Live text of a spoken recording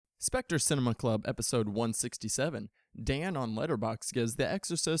Spectre Cinema Club episode 167. Dan on Letterboxd gives The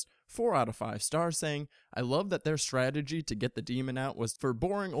Exorcist 4 out of 5 stars, saying, "I love that their strategy to get the demon out was for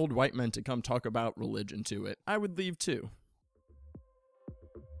boring old white men to come talk about religion to it. I would leave too."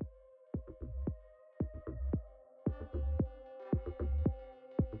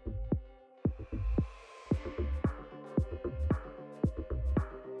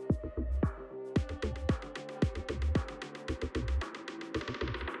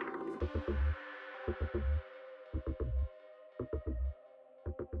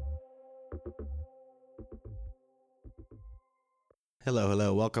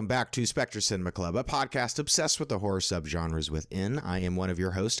 Hello. Welcome back to Spectre Cinema Club, a podcast obsessed with the horror subgenres within. I am one of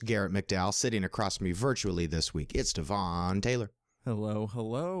your hosts, Garrett McDowell. Sitting across from me virtually this week, it's Devon Taylor.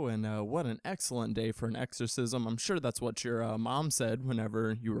 Hello, and what an excellent day for an exorcism. I'm sure that's what your mom said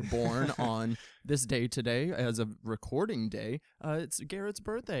whenever you were born on this day today as a recording day. It's Garrett's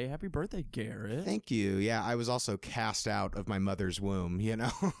birthday. Happy birthday, Garrett. Thank you. Yeah, I was also cast out of my mother's womb, you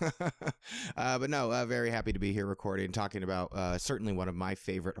know. But no, very happy to be here recording, talking about certainly one of my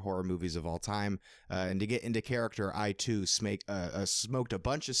favorite horror movies of all time. And to get into character, I too smoked a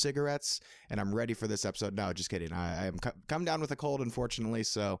bunch of cigarettes, and I'm ready for this episode. No, just kidding. I am come down with a cold, unfortunately,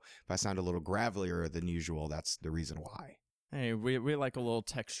 so if I sound a little gravelier than usual, that's the reason why. Hey, we like a little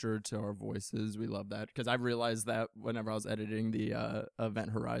texture to our voices. We love that, because I realized that whenever I was editing the Event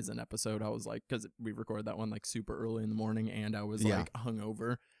Horizon episode, I was like, because we recorded that one like super early in the morning, and I was like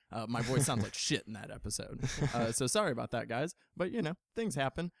hungover. My voice sounds like shit in that episode. So sorry about that, guys. But, you know, things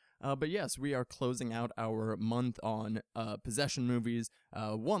happen. But yes, we are closing out our month on possession movies.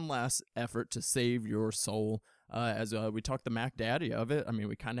 One last effort to save your soul. As we talked the Mac Daddy of it. I mean,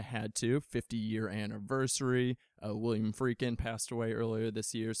 we kind of had to. 50-year anniversary. William Friedkin passed away earlier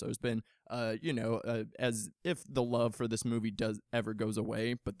this year. So it's been, as if the love for this movie ever goes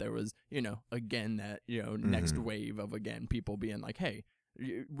away. But there was, again, that, next wave of, again, people being like, hey,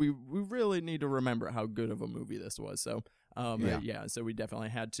 we really need to remember how good of a movie this was. So so we definitely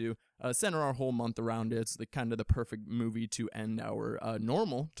had to center our whole month around it. It's the kind of the perfect movie to end our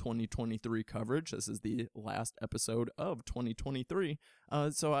normal 2023 coverage. This is the last episode of 2023,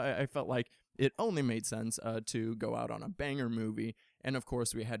 so I felt like it only made sense to go out on a banger movie. And of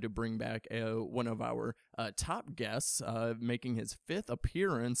course, we had to bring back one of our top guests, making his 5th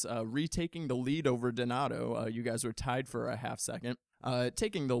appearance, retaking the lead over Donato. You guys were tied for a half second.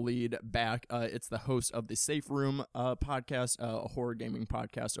 Taking the lead back, it's the host of the Safe Room podcast, a horror gaming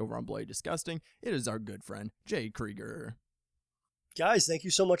podcast over on Bloody Disgusting. It is our good friend, Jay Krieger. Guys, thank you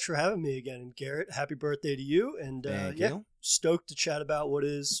so much for having me again. And Garrett, happy birthday to you. And Thank you. Stoked to chat about what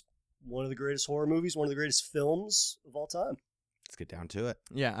is one of the greatest horror movies, one of the greatest films of all time. Let's get down to it.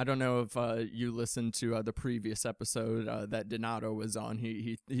 Yeah, I don't know if you listened to the previous episode that Donato was on.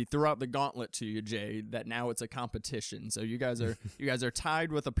 He threw out the gauntlet to you, Jay, that now it's a competition. So you guys are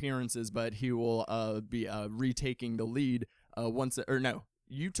tied with appearances, but he will be retaking the lead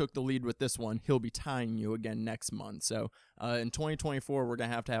you took the lead with this one. He'll be tying you again next month. So in 2024, we're going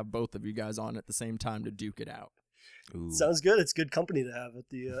to have both of you guys on at the same time to duke it out. Ooh. Sounds good. It's good company to have at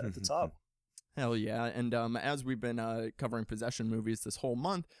the top. Hell yeah. And as we've been covering possession movies this whole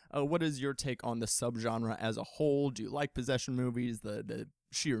month, what is your take on the subgenre as a whole? Do you like possession movies, the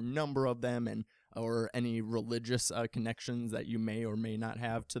sheer number of them, and or any religious connections that you may or may not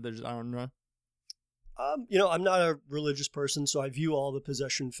have to the genre? I'm not a religious person, so I view all the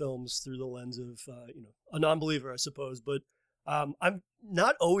possession films through the lens of, a non-believer, I suppose. But I'm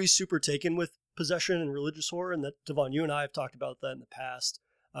not always super taken with possession and religious horror, and that, Devon, you and I have talked about that in the past.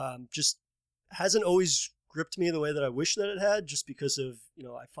 Just hasn't always gripped me the way that I wish that it had, just because of,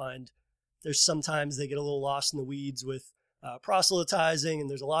 I find there's sometimes they get a little lost in the weeds with proselytizing, and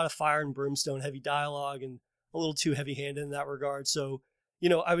there's a lot of fire and brimstone heavy dialogue and a little too heavy handed in that regard. So,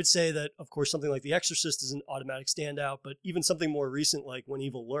 I would say that, of course, something like The Exorcist is an automatic standout, but even something more recent like When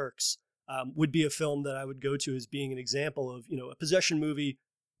Evil Lurks would be a film that I would go to as being an example of, a possession movie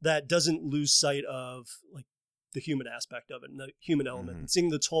that doesn't lose sight of like the human aspect of it and the human element and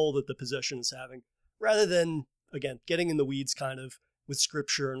seeing the toll that the possession is having, rather than, again, getting in the weeds kind of with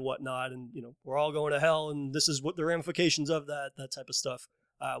scripture and whatnot. And, we're all going to hell and this is what the ramifications of that type of stuff,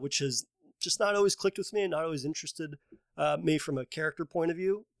 which has just not always clicked with me and not always interested me from a character point of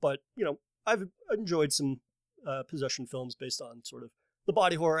view. But, I've enjoyed some possession films based on sort of the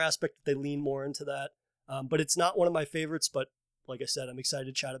body horror aspect. They lean more into that. But it's not one of my favorites. But like I said, I'm excited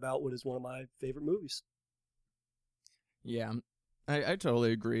to chat about what is one of my favorite movies. Yeah, I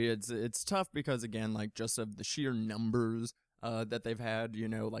totally agree. It's tough because, again, like just of the sheer numbers that they've had.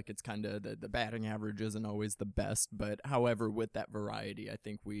 Like it's kind of the batting average isn't always the best, but however, with that variety, I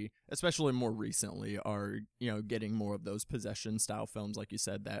think we, especially more recently, are getting more of those possession style films, like you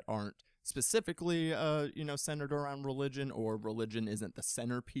said, that aren't specifically centered around religion, or religion isn't the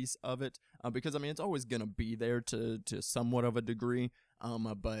centerpiece of it, because I mean it's always gonna be there to somewhat of a degree,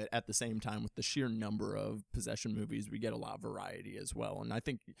 but at the same time, with the sheer number of possession movies, we get a lot of variety as well. And I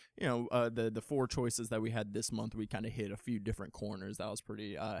think the 4 choices that we had this month, we kind of hit a few different corners that I was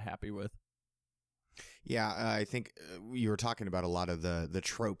pretty happy with. Yeah, I think you were talking about a lot of the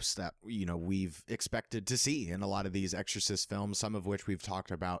tropes that we've expected to see in a lot of these Exorcist films, some of which we've talked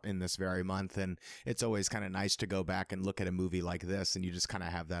about in this very month. And it's always kind of nice to go back and look at a movie like this, and you just kind of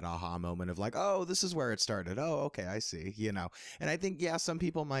have that aha moment of like, oh, this is where it started. Oh, okay, I see. And I think some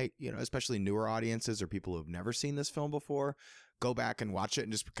people might, especially newer audiences or people who've never seen this film before, go back and watch it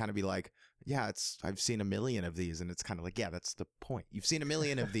and just kind of be like, yeah, I've seen a million of these. And it's kind of like, yeah, that's the point. You've seen a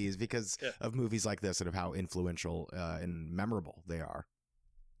million of these because of movies like this and of how influential and memorable they are.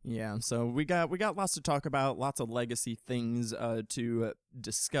 Yeah, so we got lots to talk about, lots of legacy things to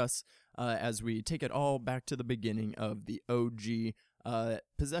discuss as we take it all back to the beginning of the OG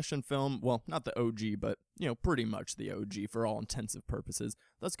possession film. Well, not the OG, but pretty much the OG for all intensive purposes.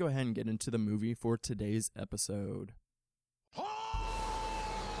 Let's go ahead and get into the movie for today's episode.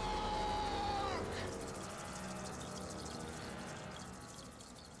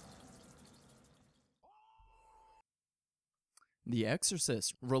 The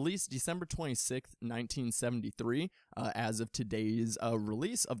Exorcist, released December 26th, 1973. As of today's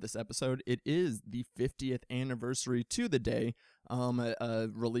release of this episode, it is the 50th anniversary to the day.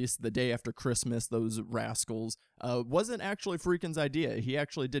 Released the day after Christmas. Those rascals. Wasn't actually Friedkin's idea. He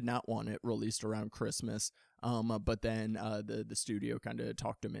actually did not want it released around Christmas. But then the studio kind of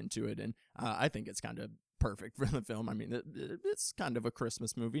talked him into it, and I think it's kind of perfect for the film. I mean, it's kind of a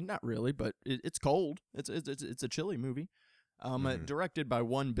Christmas movie, not really, but it's cold. It's a chilly movie. Directed by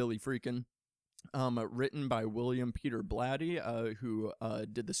one Billy Friedkin, written by William Peter Blatty, who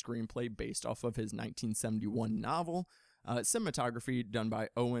did the screenplay based off of his 1971 novel. Cinematography done by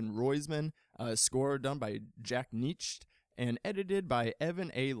Owen Roisman, score done by Jack Nietzsche, and edited by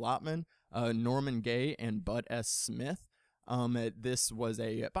Evan A. Lotman, Norman Gay, and Bud S. Smith. This was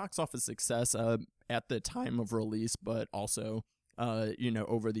a box office success at the time of release, but also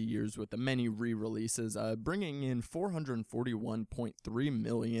over the years with the many re-releases, bringing in $441.3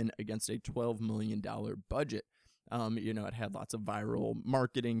 million against a $12 million budget. It had lots of viral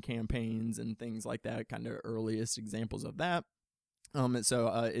marketing campaigns and things like that, kind of earliest examples of that. So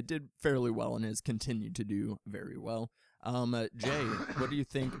it did fairly well and has continued to do very well. Jay, what do you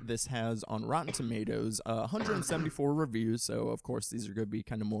think this has on Rotten Tomatoes? 174 reviews, so of course these are going to be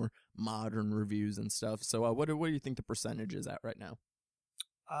kind of more modern reviews and stuff. So what do you think the percentage is at right now?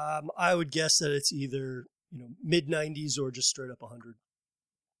 I would guess that it's either mid 90s or just straight up 100.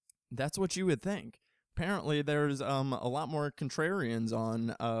 That's what you would think. Apparently, there's a lot more contrarians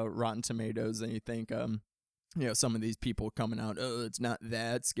on Rotten Tomatoes than you think. Some of these people coming out, oh, it's not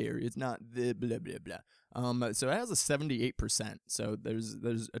that scary. It's not the blah, blah, blah. So it has a 78%. So there's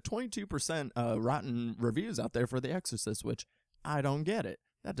a 22% rotten reviews out there for The Exorcist, which I don't get it.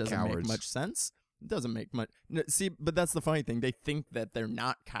 That doesn't make much sense. It doesn't make much. See, but that's the funny thing. They think that they're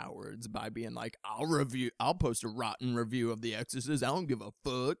not cowards by being like, I'll post a rotten review of The Exorcist. I don't give a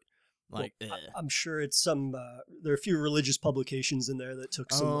fuck. Like, I'm sure it's some, there are a few religious publications in there that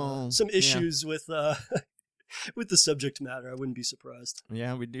took some issues with the subject matter. I wouldn't be surprised.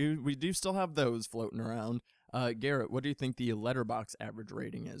 Yeah, we do still have those floating around. Garrett, what do you think the Letterboxd average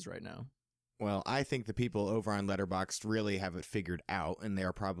rating is right now? Well, I think the people over on Letterboxd really have it figured out, and they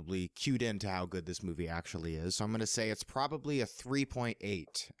are probably cued into how good this movie actually is. So I'm going to say it's probably a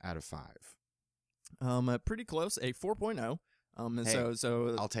 3.8 out of 5. Pretty close, a 4.0. Hey,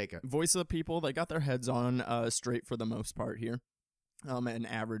 so I'll take it. Voice of the people, they got their heads on straight for the most part here. An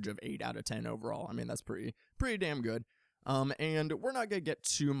average of 8 out of 10 overall. I mean, that's pretty damn good. And we're not going to get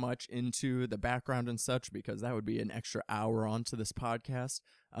too much into the background and such because that would be an extra hour onto this podcast.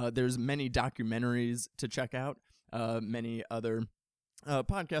 There's many documentaries to check out, many other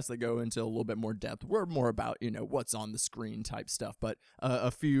podcasts that go into a little bit more depth. We're more about, what's on the screen type stuff, but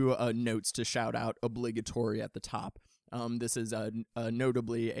a few notes to shout out obligatory at the top. This is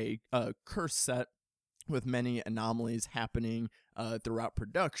notably a curse set with many anomalies happening throughout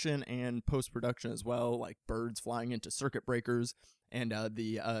production and post-production as well, like birds flying into circuit breakers, and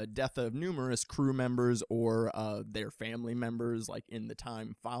the death of numerous crew members or their family members, like in the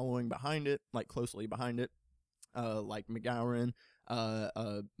time following behind it, like closely behind it, like McGowan,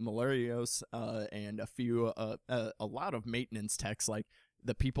 Malarios, and a lot of maintenance techs, like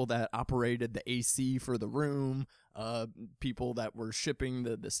the people that operated the AC for the room, people that were shipping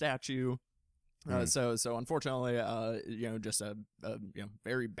the statue. So unfortunately, just a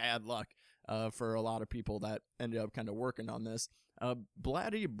very bad luck for a lot of people that ended up kind of working on this.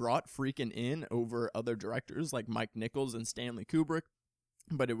 Blatty brought Friedkin in over other directors like Mike Nichols and Stanley Kubrick,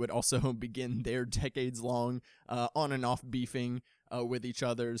 but it would also begin their decades-long on and off beefing with each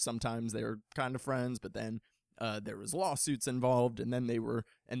other. Sometimes they were kind of friends, but then there was lawsuits involved, and then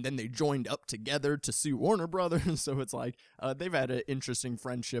they joined up together to sue Warner Brothers. So it's like they've had an interesting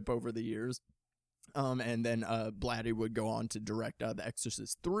friendship over the years. And then Blatty would go on to direct The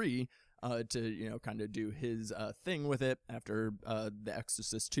Exorcist 3 to kind of do his thing with it after The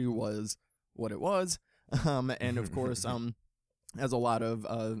Exorcist 2 was what it was. And of course, as a lot of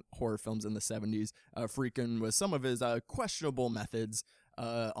horror films in the 70s, Friedkin was some of his questionable methods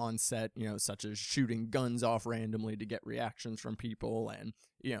on set, such as shooting guns off randomly to get reactions from people, and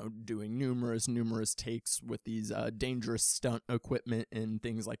doing numerous takes with these dangerous stunt equipment and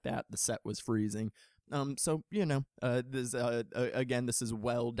things like that. The set was freezing. So this again, this is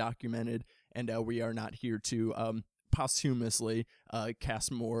well documented, and we are not here to posthumously cast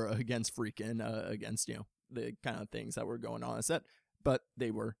more against Friedkin, against the kind of things that were going on set, but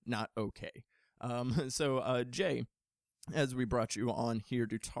they were not okay. So Jay, as we brought you on here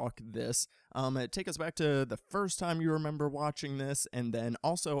to talk this, take us back to the first time you remember watching this, and then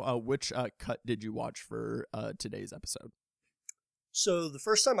also which cut did you watch for today's episode? So the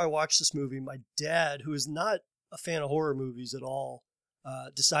first time I watched this movie, my dad, who is not a fan of horror movies at all,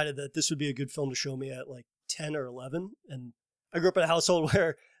 decided that this would be a good film to show me at like 10 or 11. And I grew up in a household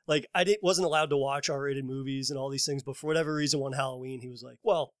where like wasn't allowed to watch R-rated movies and all these things, but for whatever reason, one Halloween, he was like,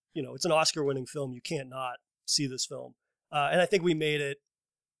 well, it's an Oscar-winning film. You can't not see this film. And I think we made it,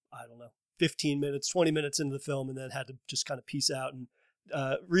 I don't know, 15 minutes, 20 minutes into the film, and then had to just kind of peace out and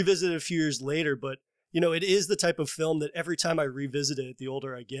revisit it a few years later. But, it is the type of film that every time I revisit it, the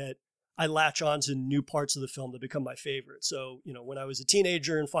older I get, I latch on to new parts of the film that become my favorite. So, when I was a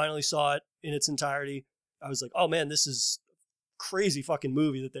teenager and finally saw it in its entirety, I was like, oh man, this is a crazy fucking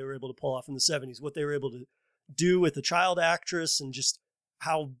movie that they were able to pull off in the 70s. What they were able to do with the child actress and just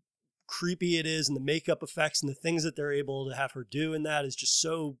how creepy it is, and the makeup effects and the things that they're able to have her do in that is just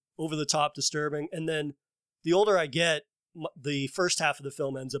so over the top disturbing. And then the older I get, the first half of the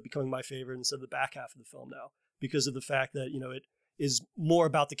film ends up becoming my favorite instead of the back half of the film now, because of the fact that, it is more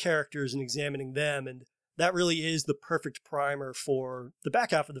about the characters and examining them. And that really is the perfect primer for the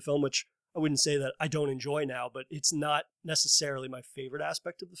back half of the film, which I wouldn't say that I don't enjoy now, but it's not necessarily my favorite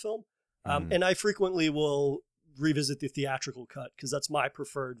aspect of the film. And I frequently will revisit the theatrical cut because that's my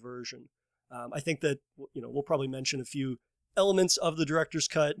preferred version. I think that, we'll probably mention a few elements of the director's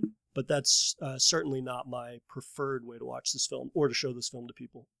cut, but that's certainly not my preferred way to watch this film or to show this film to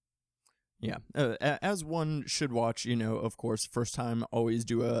people. Yeah, as one should watch, of course, first time always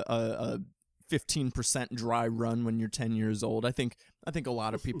do a 15% dry run when you're 10 years old. I think a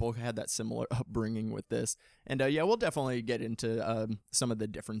lot of people had that similar upbringing with this. And we'll definitely get into some of the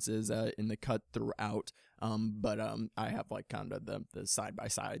differences in the cut throughout. But I have like kind of the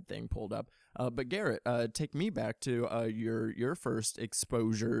side-by-side thing pulled up. But Garrett, take me back to your first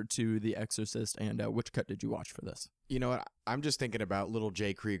exposure to The Exorcist, and which cut did you watch for this? You know what? I'm just thinking about little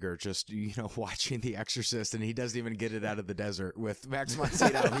Jay Krieger just, watching The Exorcist, and he doesn't even get it out of the desert with Max von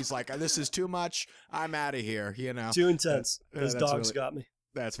Sydow. He's like, this is too much. I'm out of here, Too intense. Those dogs really got me.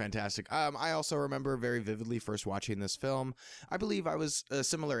 That's fantastic. I also remember very vividly first watching this film. I believe I was a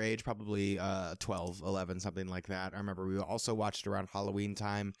similar age, probably 12, 11, something like that. I remember we also watched around Halloween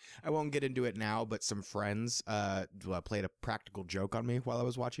time. I won't get into it now, but some friends played a practical joke on me while I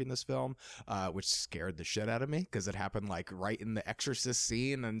was watching this film, which scared the shit out of me because it happened like right in the Exorcist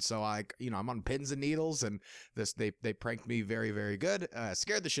scene. And so I'm on pins and needles, and they pranked me very, very good.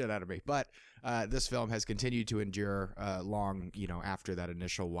 Scared the shit out of me. But this film has continued to endure long, after that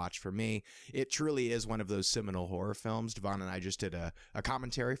initial watch for me. It truly is one of those seminal horror films. Devon and I just did a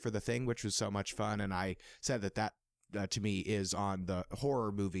commentary for The Thing, which was so much fun, and I said that to me is on the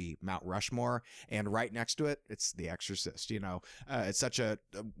horror movie Mount Rushmore, and right next to it, it's The Exorcist. It's such a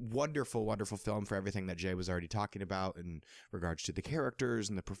wonderful, wonderful film for everything that Jay was already talking about in regards to the characters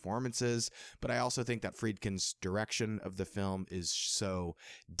and the performances. But I also think that Friedkin's direction of the film is so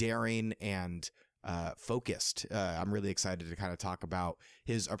daring and focused. I'm really excited to kind of talk about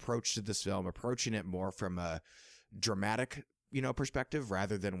his approach to this film, approaching it more from a dramatic perspective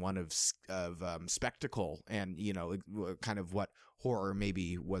rather than one of spectacle and, kind of what horror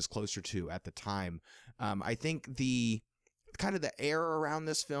maybe was closer to at the time. I think the kind of the air around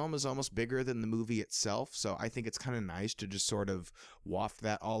this film is almost bigger than the movie itself. So I think it's kind of nice to just sort of waft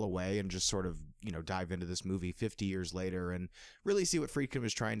that all away and just sort of, dive into this movie 50 years later and really see what Friedkin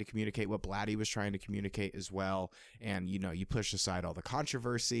was trying to communicate, what Blatty was trying to communicate as well. And, you push aside all the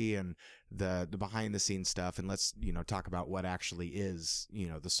controversy and the behind the scenes stuff, and let's, talk about what actually is,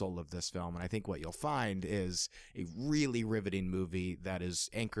 the soul of this film. And I think what you'll find is a really riveting movie that is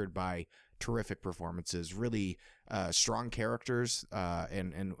anchored by terrific performances, really strong characters,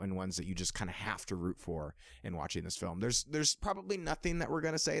 and ones that you just kind of have to root for in watching this film. There's probably nothing that we're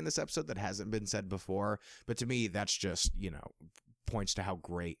going to say in this episode that hasn't been said before, but to me, that's just, points to how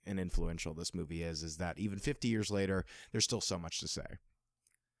great and influential this movie is that even 50 years later, there's still so much to say.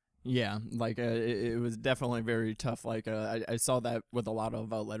 Yeah, like it was definitely very tough. Like I saw that with a lot of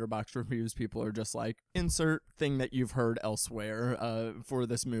Letterboxd reviews. People are just like, insert thing that you've heard elsewhere for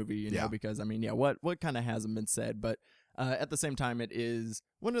this movie, you know, because I mean, what kind of hasn't been said, but at the same time, it is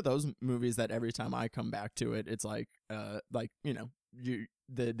one of those movies that every time I come back to it, it's like the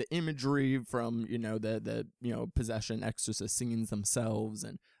imagery from the possession exorcist scenes themselves,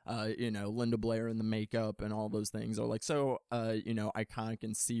 and Linda Blair and the makeup and all those things are like so iconic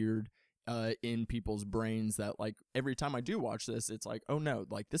and seared in people's brains that like every time I do watch this, it's like, oh no,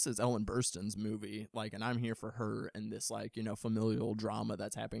 like this is Ellen Burstyn's movie, like, and I'm here for her and this like familial drama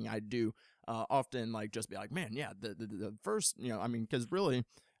that's happening. I do often like just be like, man, yeah, the first because really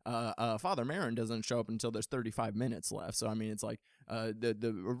Father Marin doesn't show up until there's 35 minutes left. So I mean, it's like a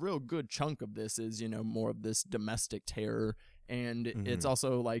real good chunk of this is more of this domestic terror, and it's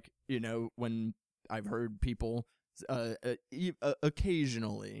also like when I've heard people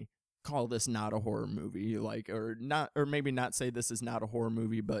occasionally call this not a horror movie, like or maybe not say this is not a horror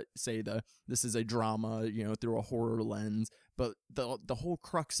movie, but say this is a drama through a horror lens. But the whole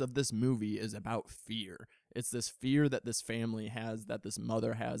crux of this movie is about fear. It's this fear that this family has, that this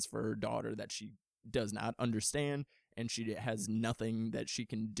mother has for her daughter that she does not understand, and she has nothing that she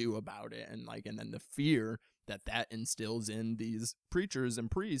can do about it. And then the fear that instills in these preachers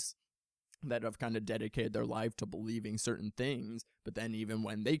and priests that have kind of dedicated their life to believing certain things, but then even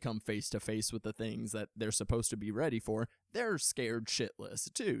when they come face to face with the things that they're supposed to be ready for, they're scared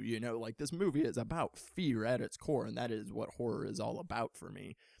shitless too. Like this movie is about fear at its core, and that is what horror is all about for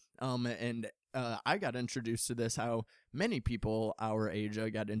me. I got introduced to this how many people our age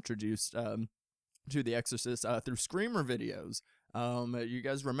got introduced to The Exorcist through Screamer videos. You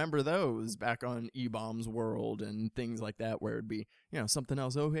guys remember those back on E-Bomb's World and things like that, where it'd be, something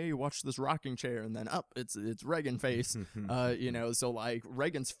else. Oh, hey, watch this rocking chair, and then it's Regan face. So like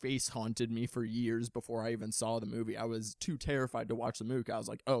Regan's face haunted me for years before I even saw the movie. I was too terrified to watch the movie. I was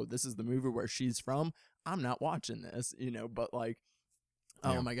like, oh, this is the movie where she's from. I'm not watching this, but like,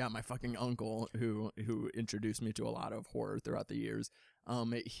 oh my God, my fucking uncle who introduced me to a lot of horror throughout the years.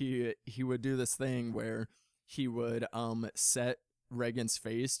 He would do this thing where he would set Regan's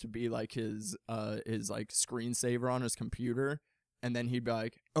face to be like his like screensaver on his computer, and then he'd be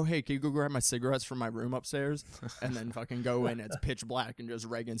like, oh hey, can you go grab my cigarettes from my room upstairs? And then fucking go in, it's pitch black and just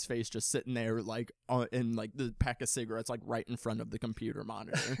Regan's face just sitting there like in like the pack of cigarettes like right in front of the computer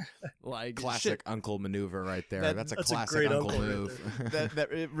monitor. Like classic shit. Uncle maneuver right there. That's a classic great uncle move.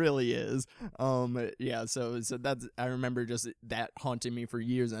 that it really is. So that's, I remember just that haunting me for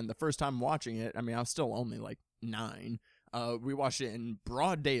years, and the first time watching it, I mean, I was still only like 9. We watched it in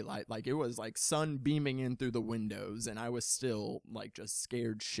broad daylight, like it was like sun beaming in through the windows, and I was still like just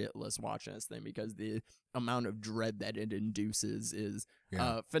scared shitless watching this thing because the amount of dread that it induces is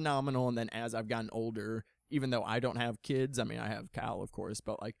phenomenal. And then as I've gotten older, even though I don't have kids, I mean I have Cal of course,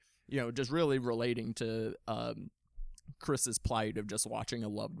 but like just really relating to Chris's plight of just watching a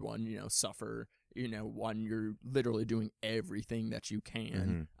loved one suffer, when you're literally doing everything that you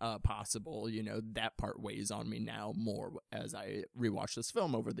can possible, that part weighs on me now more as I rewatch this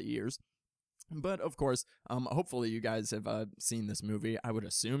film over the years. But of course, hopefully you guys have seen this movie. I would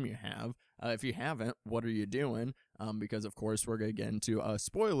assume you have. If you haven't, what are you doing? Because of course we're going to get into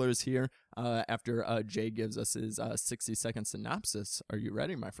spoilers here after Jay gives us his 60-second synopsis. Are you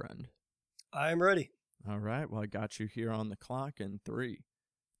ready, my friend? I'm ready. All right. Well, I got you here on the clock in 3,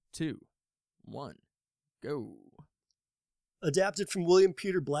 2, 1, go. Adapted from William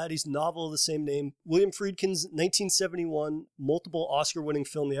Peter Blatty's novel of the same name, William Friedkin's 1971 multiple Oscar-winning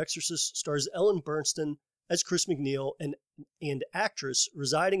film The Exorcist stars Ellen Burstyn as Chris MacNeil, and actress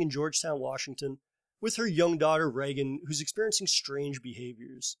residing in Georgetown, Washington, with her young daughter Regan, who's experiencing strange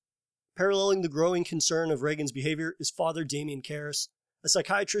behaviors. Paralleling the growing concern of Regan's behavior is Father Damien Karras, a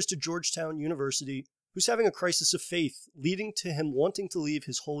psychiatrist at Georgetown University, who's having a crisis of faith, leading to him wanting to leave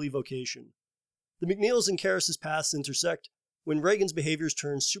his holy vocation. The MacNeils and Karras' paths intersect, when Reagan's behaviors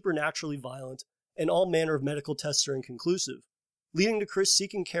turn supernaturally violent and all manner of medical tests are inconclusive, leading to Chris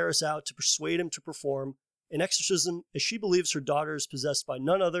seeking Karis out to persuade him to perform an exorcism as she believes her daughter is possessed by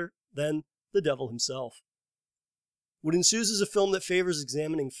none other than the devil himself. What ensues is a film that favors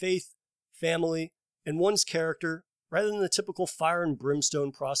examining faith, family, and one's character rather than the typical fire and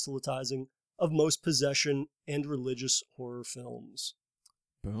brimstone proselytizing of most possession and religious horror films.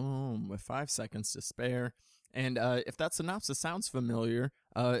 Boom, with 5 seconds to spare. And if that synopsis sounds familiar,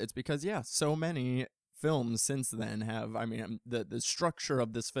 it's because, yeah, so many films since then have, I mean, the structure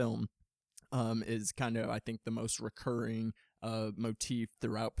of this film is kind of, I think, the most recurring motif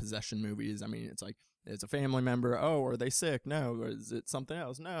throughout possession movies. I mean, it's like, it's a family member. Oh, are they sick? No. Or is it something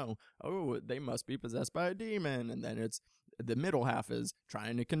else? No. Oh, they must be possessed by a demon. And then it's the middle half is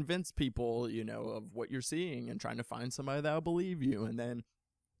trying to convince people, you know, of what you're seeing and trying to find somebody that'll believe you. And then,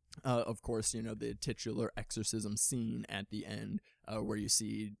 of course, you know, the titular exorcism scene at the end where you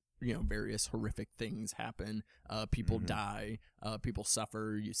see, you know, various horrific things happen. People die. People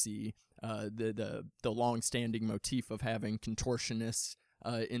suffer. You see the long-standing motif of having contortionists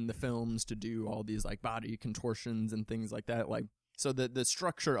in the films to do all these like body contortions and things like that. Like, so the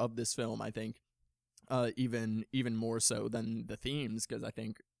structure of this film, I think, even more so than the themes, because I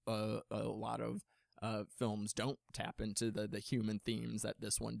think a lot of films don't tap into the human themes that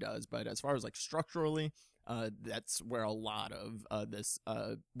this one does. But as far as like structurally, that's where a lot of this,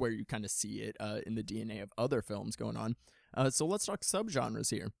 where you kind of see it in the DNA of other films going on. So let's talk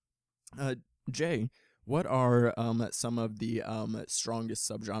subgenres here. Jay, what are some of the strongest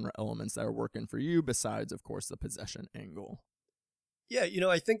subgenre elements that are working for you besides, of course, the possession angle? Yeah, you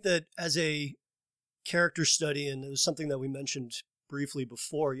know, I think that as a character study, and it was something that we mentioned briefly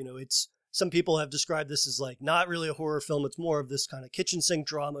before, you know, it's, some people have described this as like not really a horror film. It's more of this kind of kitchen sink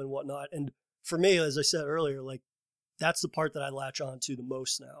drama and whatnot. And for me, as I said earlier, like that's the part that I latch on to the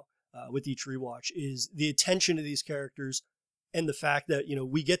most now with each rewatch is the attention to these characters and the fact that, you know,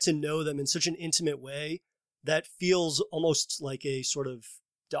 we get to know them in such an intimate way that feels almost like a sort of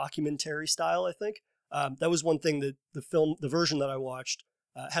documentary style, I think. That was one thing that the version that I watched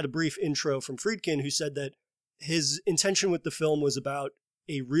had a brief intro from Friedkin, who said that his intention with the film was about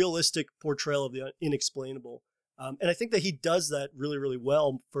a realistic portrayal of the unexplainable. And I think that he does that really, really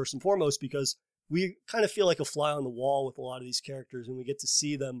well, first and foremost, because we kind of feel like a fly on the wall with a lot of these characters, and we get to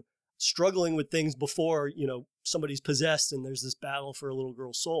see them struggling with things before, you know, somebody's possessed and there's this battle for a little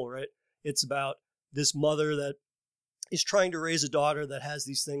girl's soul, right? It's about this mother that is trying to raise a daughter that has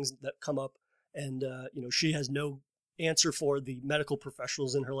these things that come up, and, you know, she has no answer for, the medical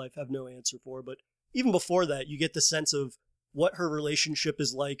professionals in her life have no answer for. But even before that, you get the sense of what her relationship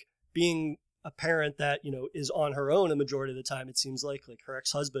is like being a parent that, you know, is on her own a majority of the time. It seems like her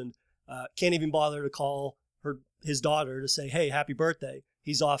ex-husband can't even bother to call his daughter to say, hey, happy birthday.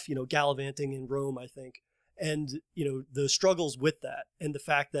 He's off, you know, gallivanting in Rome, I think. And, you know, the struggles with that, and the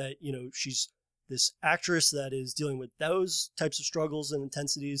fact that, you know, she's this actress that is dealing with those types of struggles and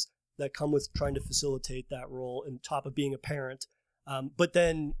intensities that come with trying to facilitate that role on top of being a parent. But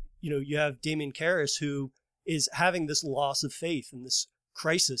then, you know, you have Damien Karras, who is having this loss of faith and this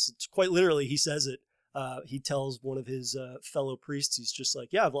crisis. It's quite literally, he says it. He tells one of his fellow priests, he's just like,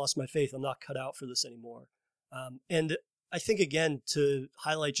 yeah, I've lost my faith. I'm not cut out for this anymore. And I think, again, to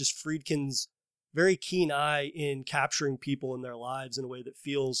highlight just Friedkin's very keen eye in capturing people in their lives in a way that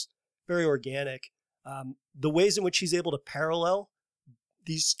feels very organic. The ways in which he's able to parallel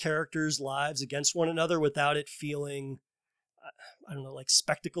these characters' lives against one another without it feeling, I don't know, like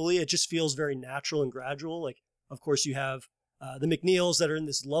spectacle-y. It just feels very natural and gradual. Like, of course, you have the McNeils that are in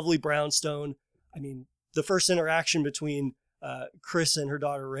this lovely brownstone. I mean, the first interaction between Chris and her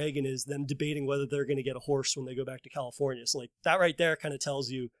daughter Reagan is them debating whether they're going to get a horse when they go back to California. So like that right there kind of tells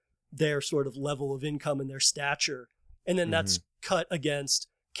you their sort of level of income and their stature. And then that's cut against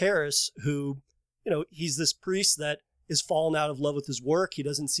Karras, who, you know, he's this priest that is fallen out of love with his work. He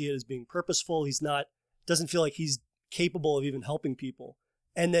doesn't see it as being purposeful. Doesn't feel like he's capable of even helping people.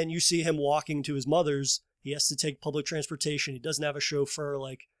 And then you see him walking to his mother's. He has to take public transportation. He doesn't have a chauffeur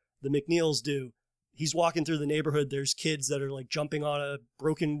like the McNeils do. He's walking through the neighborhood. There's kids that are like jumping on a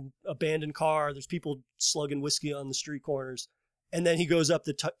broken, abandoned car. There's people slugging whiskey on the street corners. And then he goes up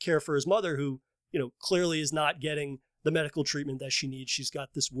to care for his mother, who, you know, clearly is not getting the medical treatment that she needs. She's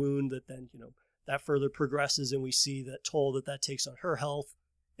got this wound that then, you know, that further progresses, and we see that toll that takes on her health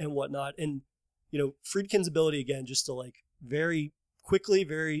and whatnot. And, you know, Friedkin's ability, again, just to like very quickly,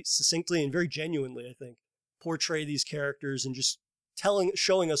 very succinctly, and very genuinely, I think, portray these characters and just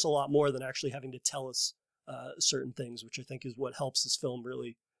showing us a lot more than actually having to tell us certain things, which I think is what helps this film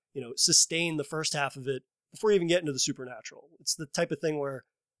really, you know, sustain the first half of it before you even get into the supernatural. It's the type of thing where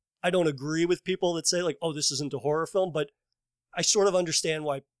I don't agree with people that say like, oh, this isn't a horror film, but I sort of understand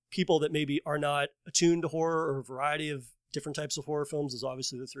why people that maybe are not attuned to horror or a variety of different types of horror films, as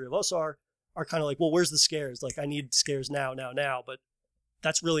obviously the three of us are kind of like, well, where's the scares? Like, I need scares now. But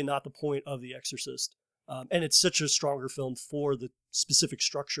that's really not the point of The Exorcist. And it's such a stronger film for the specific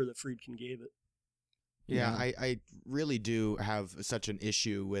structure that Friedkin gave it. Yeah, I really do have such an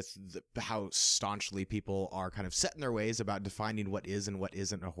issue with how staunchly people are kind of set in their ways about defining what is and what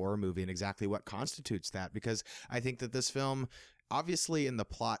isn't a horror movie and exactly what constitutes that. Because I think that this film, obviously in the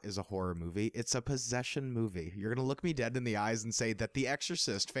plot, is a horror movie. It's a possession movie. You're going to look me dead in the eyes and say that The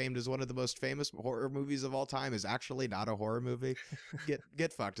Exorcist, famed as one of the most famous horror movies of all time, is actually not a horror movie.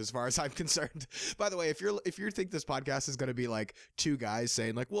 Get fucked as far as I'm concerned. By the way, if you think this podcast is going to be like two guys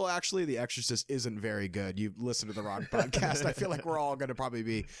saying like, well, actually The Exorcist isn't very good, you listen to the wrong podcast. I feel like we're all going to probably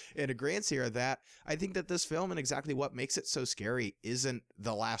be in agreement here that I think that this film and exactly what makes it so scary isn't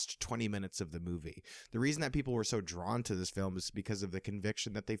the last 20 minutes of the movie. The reason that people were so drawn to this film is because of the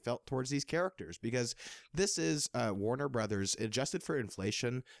conviction that they felt towards these characters, because this is Warner Brothers, adjusted for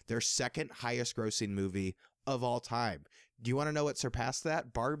inflation, their second highest grossing movie of all time. Do you want to know what surpassed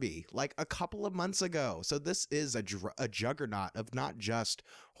that? Barbie, like a couple of months ago. So this is a juggernaut of not just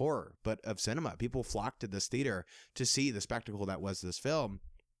horror, but of cinema. People flocked to this theater to see the spectacle that was this film,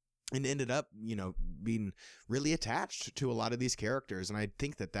 and ended up, being really attached to a lot of these characters. And I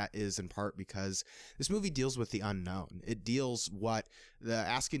think that is in part because this movie deals with the unknown. It deals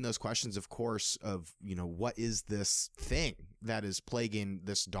asking those questions, of course, of, what is this thing that is plaguing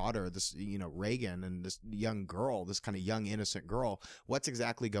this daughter, this, Reagan, and this young girl, this kind of young, innocent girl. What's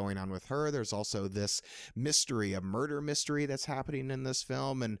exactly going on with her? There's also this mystery, a murder mystery that's happening in this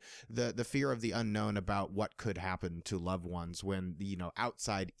film, and the fear of the unknown about what could happen to loved ones when,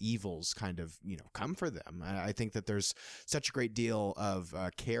 outside evils kind of, come for them. I think that there's such a great deal of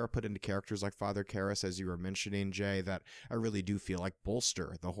care put into characters like Father Karras, as you were mentioning, Jay, that I really do feel like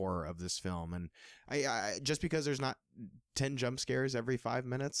bolster the horror of this film. And I just because there's not 10 jump scares every 5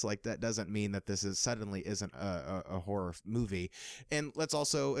 minutes, like that doesn't mean that this suddenly isn't a horror movie. And let's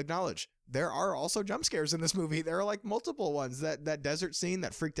also acknowledge there are also jump scares in this movie. There are like multiple ones. That desert scene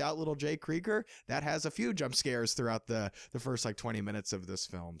that freaked out little Jay Krieger, that has a few jump scares throughout the first like 20 minutes of this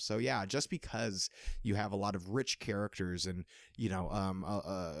film. So yeah, just because you have a lot of rich characters and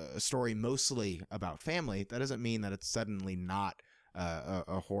a story mostly about family, that doesn't mean that it's suddenly not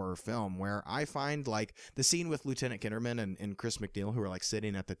a horror film. Where I find like the scene with Lieutenant Kinderman and Chris McNeil, who are like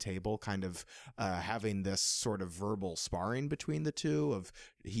sitting at the table kind of having this sort of verbal sparring between the two, of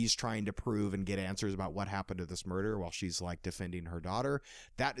he's trying to prove and get answers about what happened to this murder while she's like defending her daughter.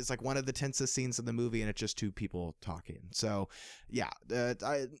 That is like one of the tensest scenes in the movie, and it's just two people talking. So yeah,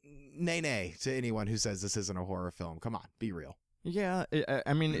 nay to anyone who says this isn't a horror film. Come on, be real. Yeah,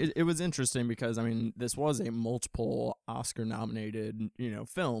 it was interesting because, this was a multiple Oscar-nominated,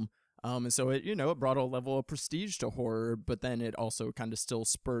 film. And so it brought a level of prestige to horror, but then it also kind of still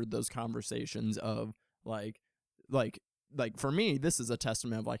spurred those conversations of like for me, this is a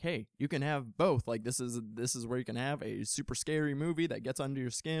testament of like, hey, you can have both. Like this is where you can have a super scary movie that gets under your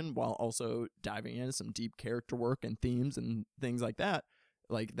skin while also diving into some deep character work and themes and things like that.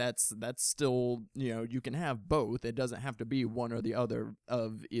 Like that's still, you can have both. It doesn't have to be one or the other,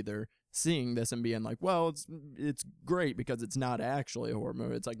 of either seeing this and being like, well, it's great because it's not actually a horror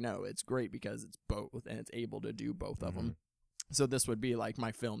movie. It's like, no, it's great because it's both and it's able to do both of them. So this would be like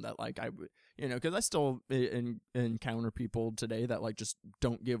my film that like I would, because I still encounter people today that like just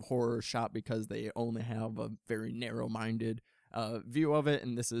don't give horror a shot because they only have a very narrow-minded view of it.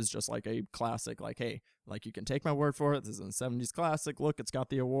 And this is just like a classic, like, hey, like you can take my word for it, this is a 70s classic, look, it's got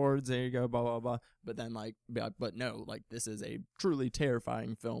the awards, there you go, blah blah blah. But then like but no, like this is a truly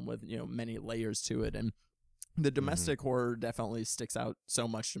terrifying film with many layers to it. And the domestic horror definitely sticks out so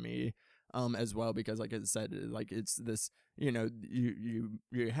much to me as well, because like I said, like it's this, you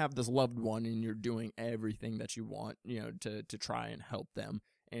have this loved one and you're doing everything that you want, to try and help them.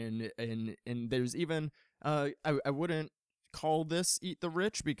 And there's even I wouldn't call this Eat the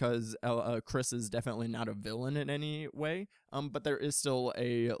Rich because Chris is definitely not a villain in any way, but there is still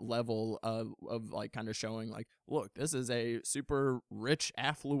a level of like kind of showing like, look, this is a super rich,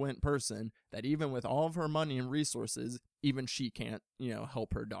 affluent person that even with all of her money and resources, even she can't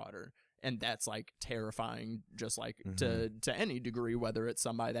help her daughter. And that's like terrifying, just like to any degree, whether it's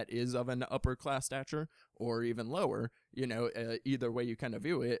somebody that is of an upper class stature or even lower, either way you kind of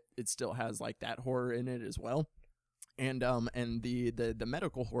view it, it still has like that horror in it as well. And the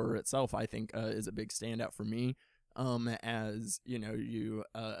medical horror itself, I think, is a big standout for me. as you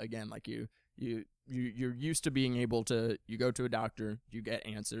again, like you're used to being able to, you go to a doctor, you get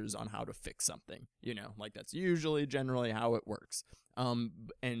answers on how to fix something, like that's usually generally how it works.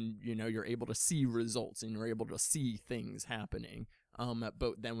 And you're able to see results and you're able to see things happening.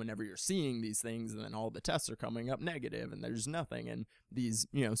 But then whenever you're seeing these things and then all the tests are coming up negative and there's nothing, and these,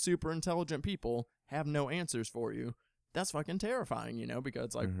 super intelligent people have no answers for you, that's fucking terrifying,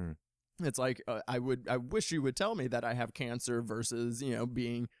 because like, it's like, I wish you would tell me that I have cancer versus,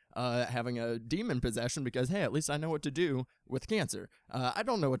 being, having a demon possession, because, hey, at least I know what to do with cancer. I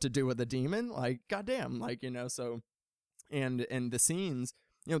don't know what to do with a demon. Like, goddamn, like, so, and the scenes,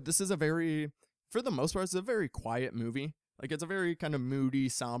 this is for the most part, it's a very quiet movie. Like, it's a very kind of moody,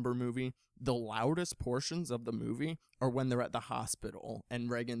 somber movie. The loudest portions of the movie are when they're at the hospital and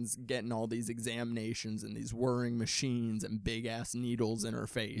Regan's getting all these examinations and these whirring machines and big-ass needles in her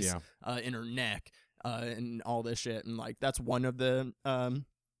face, in her neck, and all this shit. And, like, that's one of the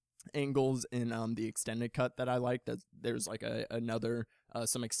angles in the extended cut that I like. That there's, like, another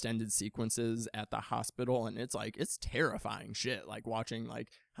some extended sequences at the hospital, and it's like, it's terrifying shit, like watching like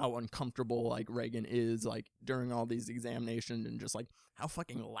how uncomfortable like Regan is like during all these examinations, and just like how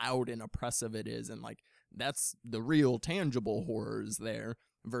fucking loud and oppressive it is. And like, that's the real tangible horrors there,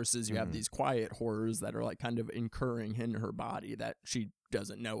 versus you have these quiet horrors that are like kind of incurring in her body that she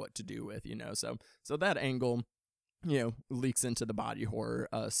doesn't know what to do with, so that angle leaks into the body horror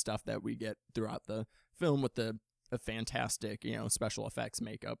stuff that we get throughout the film with the a fantastic, special effects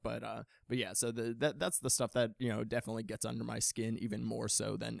makeup, but yeah, so that's the stuff that, definitely gets under my skin even more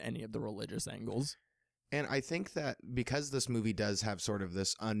so than any of the religious angles. And I think that because this movie does have sort of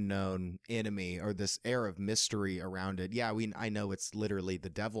this unknown enemy or this air of mystery around it, I know it's literally the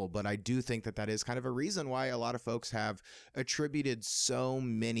devil, but I do think that is kind of a reason why a lot of folks have attributed so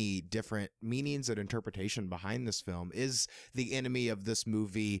many different meanings and interpretation behind this film. Is the enemy of this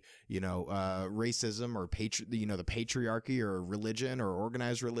movie, racism or the patriarchy or religion or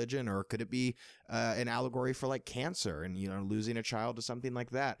organized religion, or could it be an allegory for like cancer and, losing a child to something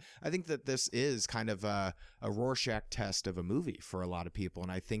like that? I think that this is kind of a Rorschach test of a movie for a lot of people.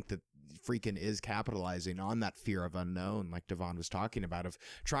 And I think that Friedkin is capitalizing on that fear of unknown, like Devon was talking about, of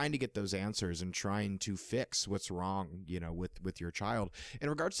trying to get those answers and trying to fix what's wrong, with your child. In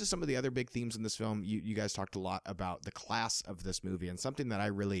regards to some of the other big themes in this film, you guys talked a lot about the class of this movie, and something that I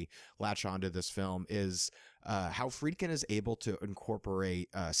really latch onto this film is how Friedkin is able to incorporate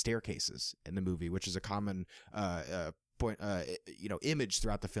staircases in the movie, which is a common image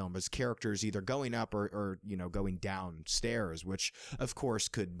throughout the film, as characters either going up or going down stairs, which of course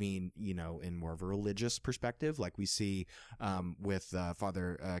could mean, in more of a religious perspective, like we see with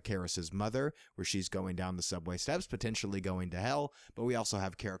Father Karras's mother, where she's going down the subway steps, potentially going to hell. But we also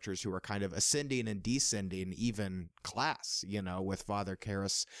have characters who are kind of ascending and descending even class, with Father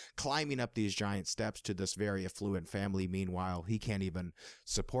Karras climbing up these giant steps to this very affluent family. Meanwhile, he can't even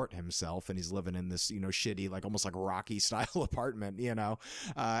support himself, and he's living in this, shitty, like almost like Rocky style apartment, and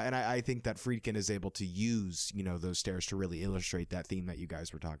I think that Friedkin is able to use, those stairs to really illustrate that theme that you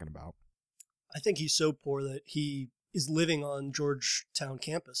guys were talking about. I think he's so poor that he is living on Georgetown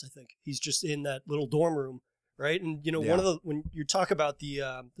campus. I think he's just in that little dorm room, right? And when you talk about the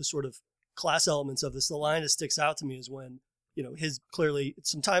sort of class elements of this, the line that sticks out to me is when clearly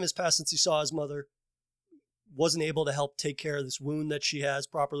some time has passed since he saw his mother, wasn't able to help take care of this wound that she has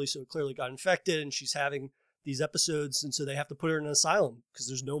properly, so it clearly got infected, and she's having these episodes, and so they have to put her in an asylum because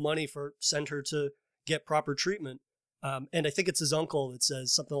there's no money send her to get proper treatment. And I think it's his uncle that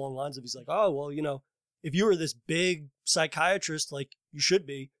says something along the lines of, he's like, oh, well, if you were this big psychiatrist, like you should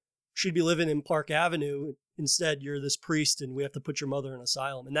be, she'd be living in Park Avenue. Instead, you're this priest and we have to put your mother in an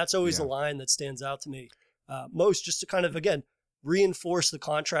asylum. And that's always a line that stands out to me most, just to kind of, again, reinforce the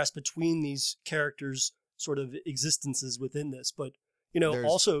contrast between these characters' sort of existences within this. But,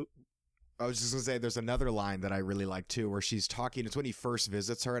 also... I was just going to say, there's another line that I really like too, where she's talking. It's when he first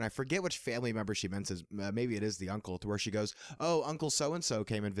visits her, and I forget which family member she mentions. Maybe it is the uncle, to where she goes, oh, Uncle so-and-so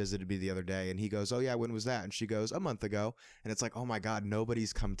came and visited me the other day. And he goes, oh yeah, when was that? And she goes, a month ago. And it's like, oh my God,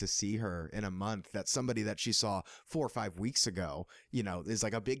 nobody's come to see her in a month. That's somebody that she saw 4 or 5 weeks ago, is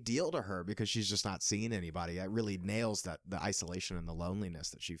like a big deal to her because she's just not seeing anybody. It really nails the isolation and the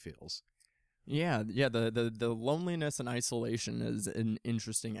loneliness that she feels. Yeah, the loneliness and isolation is an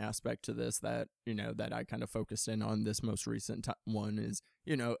interesting aspect to this that, that I kind of focused in on this most recent one is,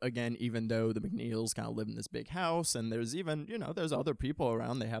 again, even though the McNeils kind of live in this big house, and there's even, there's other people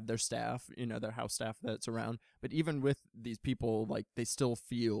around, they have their staff, their house staff that's around, but even with these people, like, they still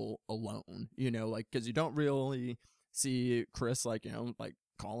feel alone, like, because you don't really see Chris, like, like,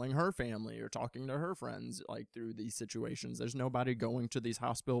 calling her family or talking to her friends, like through these situations. There's nobody going to these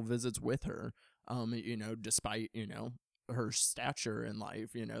hospital visits with her, despite, her stature in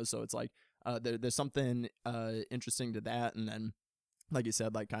life, so it's like, there's something, interesting to that. And then, like you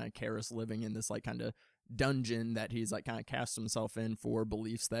said, like kind of Karras living in this like kind of dungeon that he's like kind of cast himself in for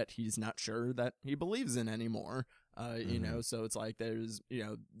beliefs that he's not sure that he believes in anymore. So it's like there's,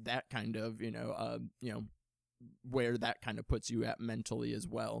 that kind of, where that kind of puts you at mentally as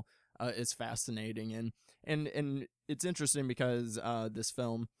well, is fascinating. And it's interesting because this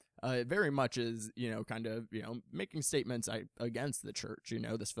film very much is, kind of, making statements against the church.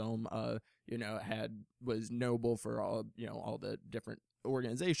 This film, was noble for all the different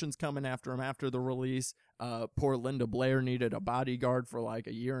organizations coming after him after the release. Poor Linda Blair needed a bodyguard for like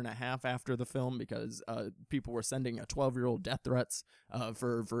a year and a half after the film because people were sending a 12-year-old death threats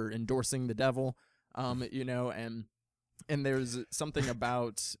for endorsing the devil. And there's something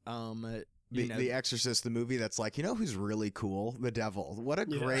about The Exorcist, the movie that's like, who's really cool? The devil. What a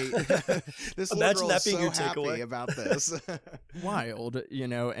great this Imagine little that is being so your happy takeaway. about this. Wild,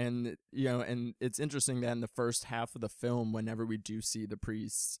 and it's interesting that in the first half of the film, whenever we do see the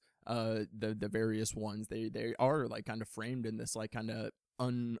priests, the various ones, they are like kind of framed in this like kind of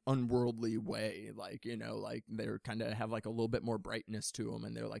unworldly way, like like they're kind of have like a little bit more brightness to them,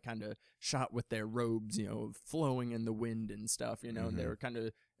 and they're like kind of shot with their robes flowing in the wind and stuff, and they're kind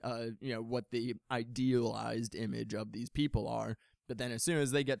of what the idealized image of these people are. But then as soon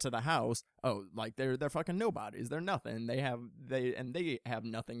as they get to the house, like they're fucking nobodies, they're nothing, they have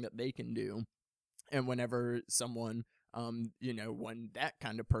nothing that they can do. And whenever someone when that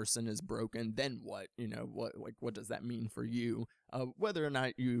kind of person is broken, then what? What does that mean for you? Whether or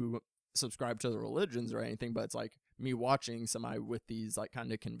not you subscribe to the religions or anything, but it's like me watching somebody with these like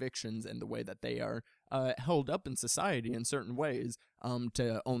kind of convictions and the way that they are held up in society in certain ways,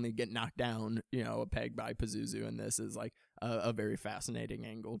 to only get knocked down, a peg by Pazuzu. And this is like a very fascinating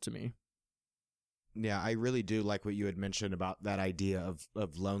angle to me. Yeah, I really do like what you had mentioned about that idea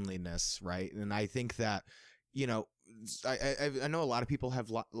of loneliness, right? And I think that, I know a lot of people have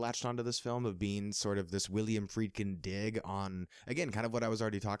latched onto this film of being sort of this William Friedkin dig on, again, kind of what I was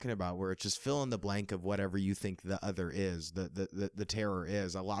already talking about, where it's just fill in the blank of whatever you think the other is, the terror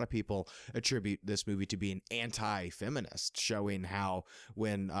is. A lot of people attribute this movie to being anti-feminist, showing how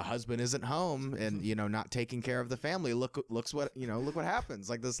when a husband isn't home and, not taking care of the family, look what happens.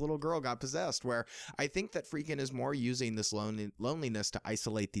 Like this little girl got possessed, where I think that Friedkin is more using this loneliness to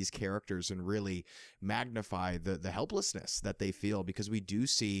isolate these characters and really magnify the helplessness that they feel, because we do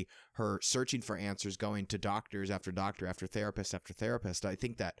see her searching for answers, going to doctors after doctor after therapist after therapist. I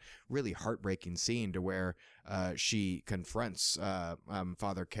think that really heartbreaking scene to where she confronts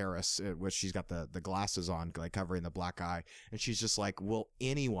Father Karras, which she's got the glasses on, like covering the black eye, and she's just like, will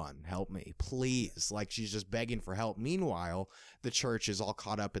anyone help me, please? Like she's just begging for help. Meanwhile, the church is all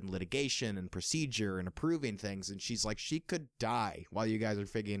caught up in litigation and procedure and approving things, and she's like, she could die while you guys are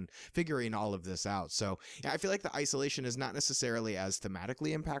figuring all of this out. So yeah, I feel like the isolation is not necessarily as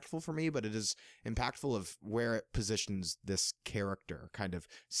thematically impactful for me, but it is impactful of where it positions this character kind of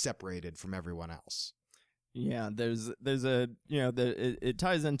separated from everyone else. Yeah, there's a it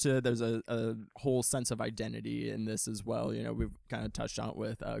ties into, there's a whole sense of identity in this as well. We've kind of touched on it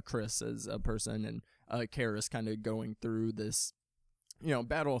with Chris as a person, and Karras kind of going through this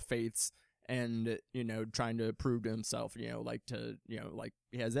battle of faiths, and trying to prove to himself, like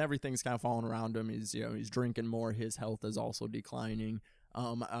he has everything's kind of falling around him. He's drinking more, his health is also declining.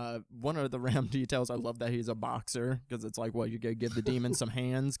 One of the random details, I love that he's a boxer, because it's like, well, you gotta give the demon some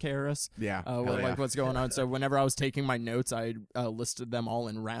hands, Karras. Yeah. What's going on? So whenever I was taking my notes, I listed them all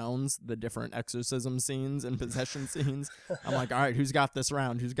in rounds, the different exorcism scenes and possession scenes. I'm like, all right, who's got this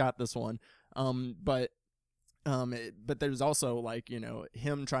round? Who's got this one? But there's also like,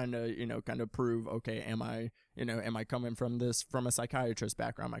 him trying to, kind of prove, okay, am I coming from this from a psychiatrist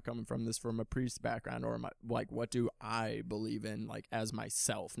background? Am I coming from this from a priest background? Or am I, like, what do I believe in, like, as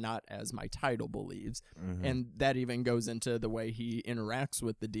myself, not as my title believes? Mm-hmm. And that even goes into the way he interacts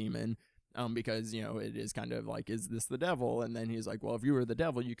with the demon. Because, it is kind of like, is this the devil? And then he's like, well, if you were the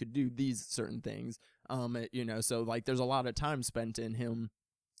devil, you could do these certain things. So like, there's a lot of time spent in him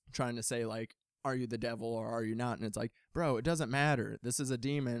trying to say, like, are you the devil or are you not? And it's like, bro, it doesn't matter. This is a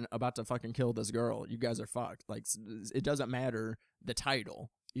demon about to fucking kill this girl. You guys are fucked. Like, it doesn't matter the title.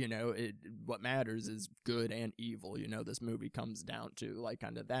 What matters is good and evil. This movie comes down to like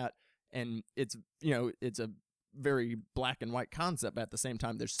kind of that. And it's, it's a very black and white concept, but at the same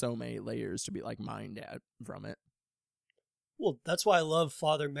time, there's so many layers to be like mined at from it. Well, that's why I love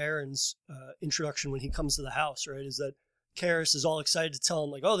Father Marin's introduction when he comes to the house, right? Is that Karras is all excited to tell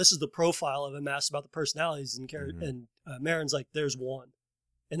him like, oh, this is the profile of him, asked about the personalities, and Marin's like, there's one,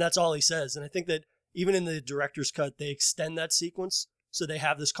 and that's all he says. And I think that even in the director's cut, they extend that sequence so they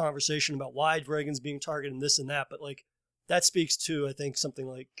have this conversation about why Reagan's being targeted and this and that. But like that speaks to, I think, something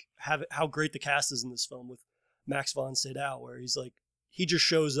like how great the cast is in this film with Max von Sydow, where he's like, he just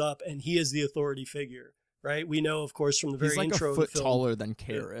shows up and he is the authority figure. Right, we know, of course, from the very intro. He's like a foot taller than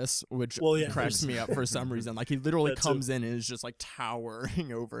Karras, which cracks me up for some reason. Like he literally comes in and is just like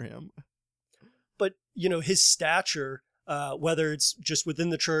towering over him. But his stature, whether it's just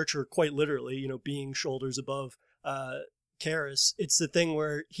within the church or quite literally, being shoulders above Karras, it's the thing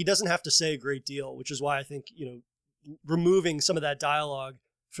where he doesn't have to say a great deal, which is why I think removing some of that dialogue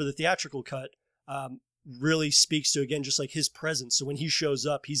for the theatrical cut really speaks to, again, just like his presence. So when he shows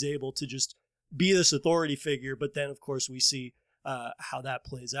up, he's able to just be this authority figure, but then of course we see how that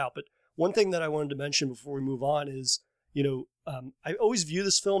plays out. But one thing that I wanted to mention before we move on is, I always view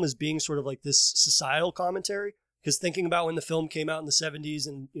this film as being sort of like this societal commentary, because thinking about when the film came out in the 70s,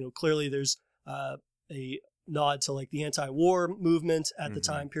 and clearly there's a nod to like the anti-war movement at the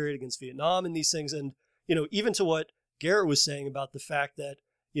time period against Vietnam and these things, and even to what Garrett was saying about the fact that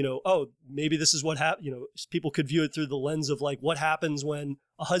oh, maybe this is what happened. People could view it through the lens of like what happens when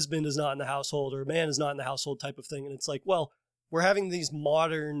a husband is not in the household or a man is not in the household type of thing. And it's like, well, we're having these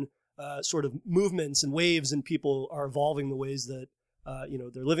modern sort of movements and waves, and people are evolving the ways that,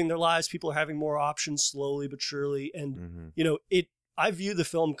 they're living their lives. People are having more options slowly but surely. And, I view the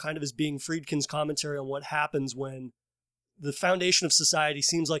film kind of as being Friedkin's commentary on what happens when the foundation of society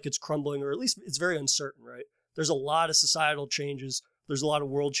seems like it's crumbling, or at least it's very uncertain, right? There's a lot of societal changes. There's a lot of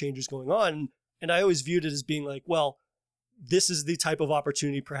world changes going on. And I always viewed it as being like, well, this is the type of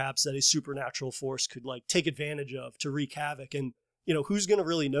opportunity perhaps that a supernatural force could like take advantage of to wreak havoc. And, who's going to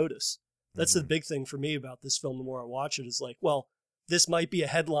really notice? That's the big thing for me about this film. The more I watch it, is like, well, this might be a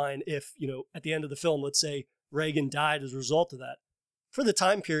headline if, at the end of the film, let's say Reagan died as a result of that. For the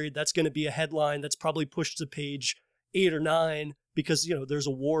time period, that's going to be a headline that's probably pushed to page 8 or 9 because, there's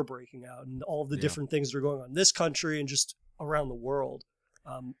a war breaking out and all of the different things that are going on in this country and just around the world.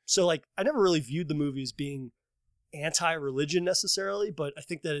 So like, I never really viewed the movie as being anti-religion necessarily, but I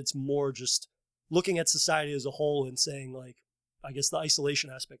think that it's more just looking at society as a whole and saying like, I guess the isolation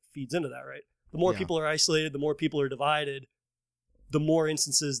aspect feeds into that, right? The more people are isolated, the more people are divided, the more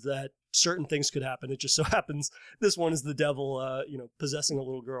instances that certain things could happen. It just so happens this one is the devil, possessing a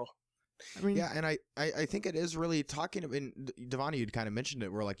little girl. I mean, and I think it is really talking about, Devani, you'd kind of mentioned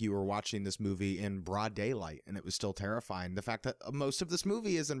it, where like you were watching this movie in broad daylight and it was still terrifying. The fact that most of this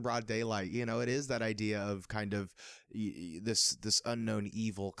movie is in broad daylight, it is that idea of kind of this unknown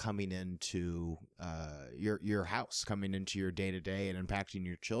evil coming into your house, coming into your day to day and impacting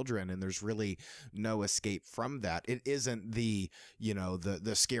your children, and there's really no escape from that. It isn't the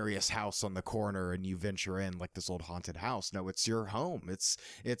scariest house on the corner and you venture in like this old haunted house. No, it's your home. It's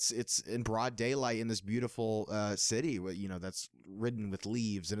in broad daylight in this beautiful city, that's ridden with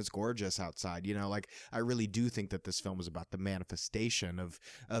leaves and it's gorgeous outside. Like I really do think that this film is about the manifestation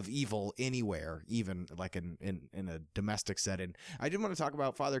of evil anywhere, even like in a domestic setting. I did want to talk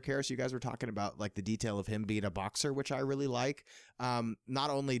about Father Karras. You guys were talking about like the detail of him being a boxer, which I really like. Not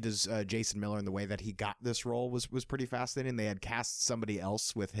only does Jason Miller, in the way that he got this role was pretty fascinating. They had cast somebody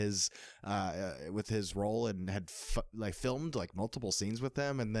else with his role and had filmed like multiple scenes with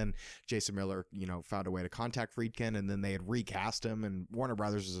them, and then Jason Miller, found a way to contact Friedkin, and then they had recast him, and Warner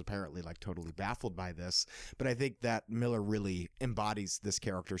Brothers was apparently like totally baffled by this. But I think that Miller really embodies this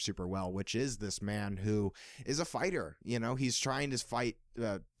character super well, which is this man who is a fighter. He's trying to fight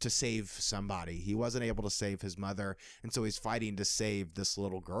to save somebody. He wasn't able to save his mother, and so he's fighting to save this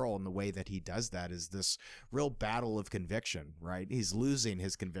little girl, and the way that he does that is this real battle of conviction, right? He's losing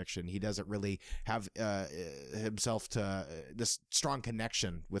his conviction. He doesn't really have himself to this strong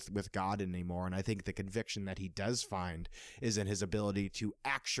connection with God anymore, and I think the conviction that he does find is in his ability to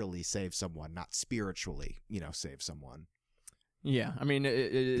actually save someone, not spiritually, save someone. Yeah, I mean,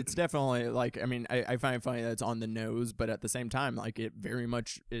 it's definitely like, I mean, I find it funny that it's on the nose, but at the same time, like, it very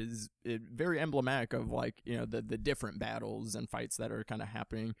much is very emblematic of like, the different battles and fights that are kind of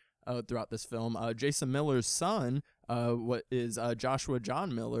happening throughout this film. Jason Miller's son, what is Joshua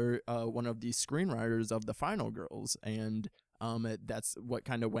John Miller, one of the screenwriters of The Final Girls, and that's what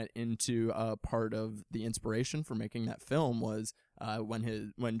kind of went into part of the inspiration for making that film was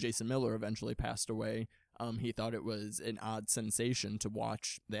when Jason Miller eventually passed away. He thought it was an odd sensation to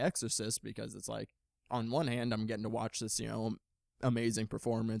watch The Exorcist, because it's like, on one hand, I'm getting to watch this, amazing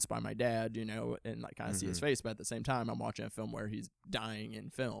performance by my dad, you know, and like kind of see his Mm-hmm. face. But at the same time, I'm watching a film where he's dying in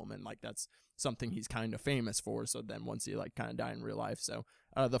film, and like that's something he's kind of famous for. So then once he like kind of died in real life, so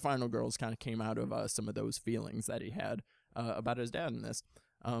the Final Girls kind of came out of some of those feelings that he had about his dad in this,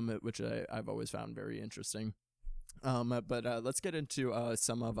 which I've always found very interesting. But let's get into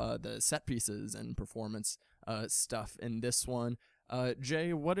some of the set pieces and performance stuff in this one.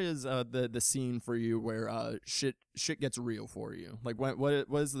 Jay, what is the scene for you where shit gets real for you? Like what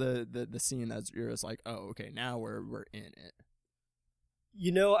was the scene that you're just like, oh, okay, now we're in it?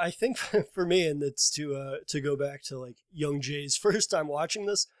 You know, I think for me, and it's to go back to like young Jay's first time watching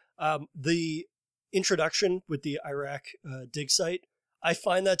this, the introduction with the Iraq dig site, I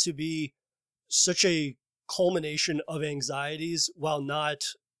find that to be such a culmination of anxieties while not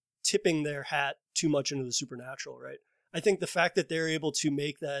tipping their hat too much into the supernatural, right? I think the fact that they're able to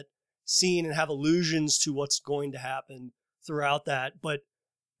make that scene and have allusions to what's going to happen throughout that, but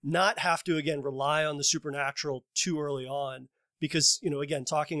not have to, again, rely on the supernatural too early on. Because, you know, again,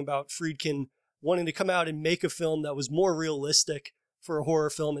 talking about Friedkin wanting to come out and make a film that was more realistic for a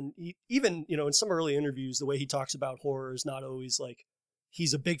horror film. And even, you know, in some early interviews, the way he talks about horror is not always like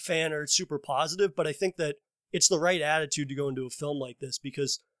he's a big fan or it's super positive. But I think that it's the right attitude to go into a film like this,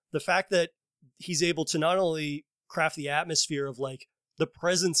 because the fact that he's able to not only craft the atmosphere of like the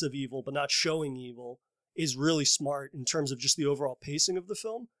presence of evil, but not showing evil, is really smart in terms of just the overall pacing of the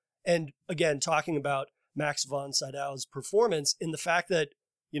film. And again, talking about Max von Sydow's performance in the fact that,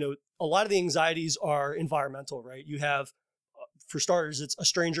 you know, a lot of the anxieties are environmental, right? You have, for starters, it's a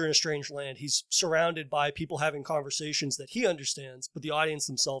stranger in a strange land. He's surrounded by people having conversations that he understands, but the audience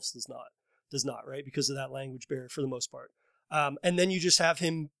themselves does not, right? Because of that language barrier for the most part. And then you just have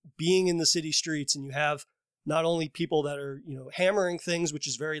him being in the city streets, and you have not only people that are, you know, hammering things, which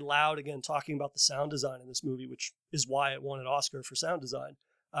is very loud, again, talking about the sound design in this movie, which is why it won an Oscar for sound design.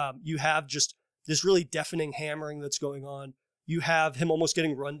 You have just this really deafening hammering that's going on. You have him almost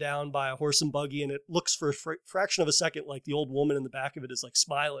getting run down by a horse and buggy, and it looks for a fraction of a second like the old woman in the back of it is like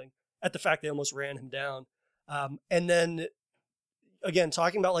smiling at the fact they almost ran him down. And then, again,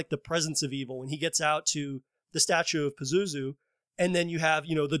 talking about like the presence of evil when he gets out to the statue of Pazuzu, and then you have,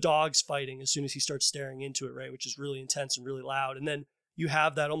 you know, the dogs fighting as soon as he starts staring into it, right, which is really intense and really loud. And then you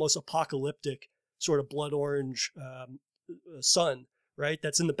have that almost apocalyptic sort of blood orange sun, right,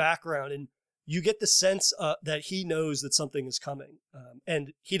 that's in the background. And you get the sense that he knows that something is coming.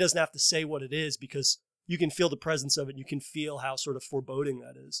 And he doesn't have to say what it is, because you can feel the presence of it. You can feel how sort of foreboding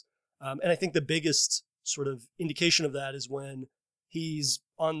that is. And I think the biggest sort of indication of that is when he's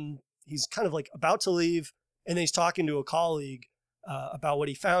kind of like about to leave, and then he's talking to a colleague about what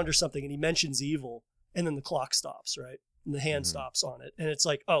he found or something, and he mentions evil, and then the clock stops, right? And the hand stops on it. And it's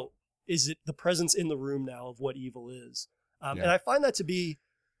like, oh, is it the presence in the room now of what evil is? And I find that to be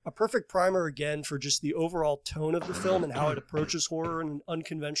a perfect primer, again, for just the overall tone of the film and how it approaches horror in an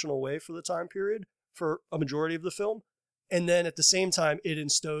unconventional way for the time period for a majority of the film. And then at the same time, it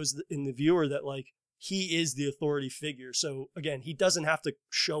instills in the viewer that like he is the authority figure. So again, he doesn't have to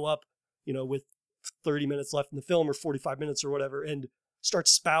show up, you know, with 30 minutes left in the film or 45 minutes or whatever, and start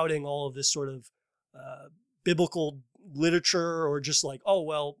spouting all of this sort of biblical literature, or just like, oh,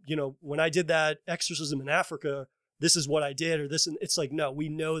 well, you know, when I did that exorcism in Africa, this is what I did, or this. And it's like, no, we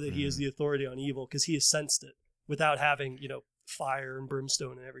know that he is the authority on evil because he has sensed it without having, you know, fire and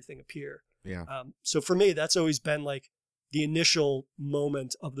brimstone and everything appear. Yeah. So for me, that's always been like the initial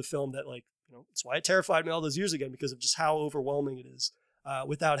moment of the film that, like, you know, it's why it terrified me all those years again, because of just how overwhelming it is,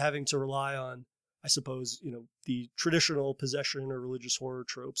 without having to rely on, I suppose, you know, the traditional possession or religious horror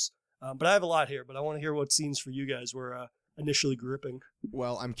tropes. But I have a lot here, but I want to hear what scenes for you guys were initially gripping.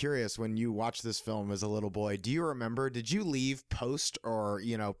 Well, I'm curious, when you watched this film as a little boy, do you remember, did you leave post or,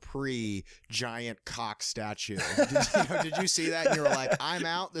 you know, pre giant cock statue? Did you see that and you were like, I'm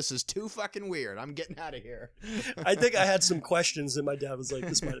out, this is too fucking weird, I'm getting out of here? I think I had some questions and my dad was like,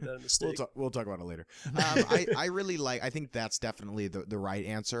 this might have been a mistake. We'll talk about it later. I really like, I think that's definitely the right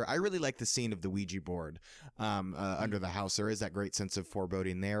answer. I really like the scene of the Ouija board under the house. There is that great sense of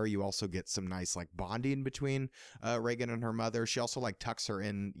foreboding there. You also get some nice like bonding between Reagan and her mother. She also like tucks her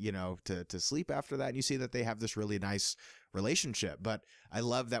in, you know, to sleep after that, and you see that they have this really nice relationship. But I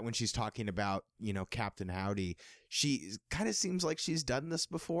love that when she's talking about, you know, Captain Howdy, she kind of seems like she's done this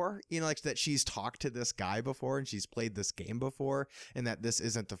before, you know, like that she's talked to this guy before and she's played this game before, and that this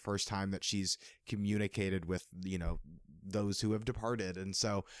isn't the first time that she's communicated with, you know, those who have departed. And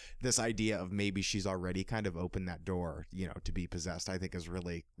so this idea of maybe she's already kind of opened that door, you know, to be possessed, I think is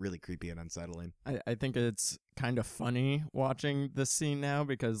really, really creepy and unsettling. I think it's kind of funny watching this scene now,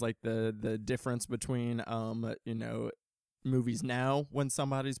 because like the difference between you know, movies now when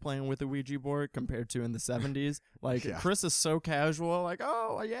somebody's playing with a Ouija board compared to in the 70s. Like, Chris is so casual, like,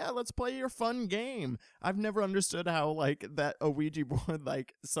 oh, yeah, let's play your fun game. I've never understood how, like, that a Ouija board,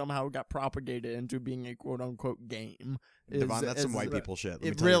 like, somehow got propagated into being a quote-unquote game. Devon, that's some white people shit. Let me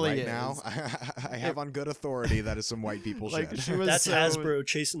it tell really you right now. I have on good authority that is some white people like, shit. That's Hasbro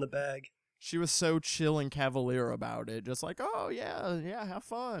chasing the bag. She was so chill and cavalier about it, just like, oh yeah, have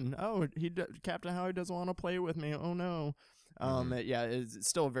fun. Oh, Captain Howie doesn't want to play with me. Oh no. Yeah, it's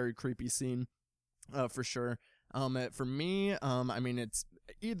still a very creepy scene, for sure. For me, I mean, it's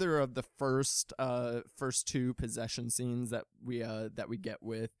either of the first two possession scenes that we get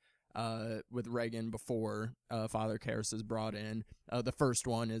with Reagan before Father Karras is brought in. The first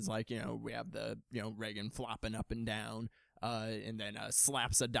one is like, we have the Reagan flopping up and down. And then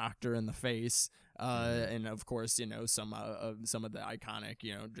slaps a doctor in the face, and of course, some of the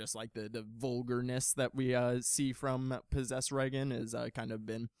iconic, just like the vulgarness that we see from Possess Reagan is kind of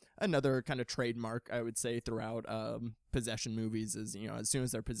been another kind of trademark, I would say, throughout possession movies. Is as soon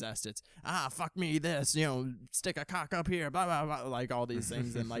as they're possessed, it's fuck me this, stick a cock up here, blah blah blah, like all these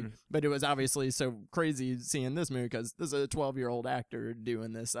things, and like, but it was obviously so crazy seeing this movie because this is a 12-year-old actor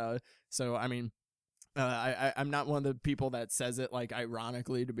doing this. So I mean. I'm not one of the people that says it like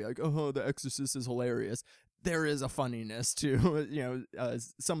ironically to be like, oh, The Exorcist is hilarious. There is a funniness to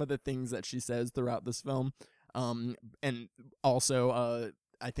some of the things that she says throughout this film, and also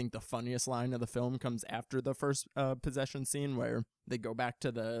I think the funniest line of the film comes after the first possession scene where they're going back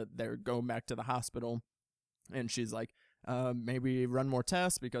to the hospital, and she's like, maybe run more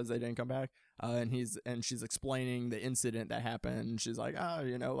tests because they didn't come back. And she's explaining the incident that happened. She's like,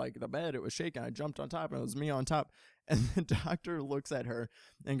 like the bed, it was shaking. I jumped on top and it was me on top. And the doctor looks at her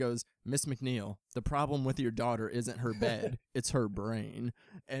and goes, Miss McNeil, the problem with your daughter isn't her bed, it's her brain.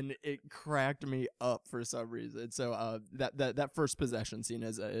 And it cracked me up for some reason. So that first possession scene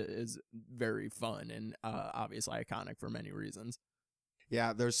is very fun and obviously iconic for many reasons.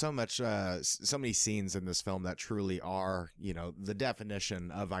 Yeah, there's so many scenes in this film that truly are, the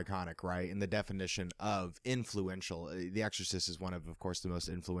definition of iconic, right? And the definition of influential. The Exorcist is one of course, the most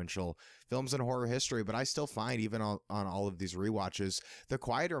influential films in horror history, but I still find, even on all of these rewatches, the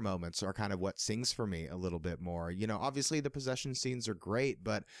quieter moments are kind of what sings for me a little bit more. Obviously the possession scenes are great,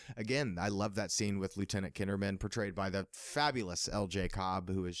 but again, I love that scene with Lieutenant Kinderman, portrayed by the fabulous L.J. Cobb,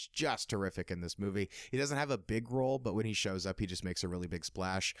 who is just terrific in this movie. He doesn't have a big role, but when he shows up, he just makes a really big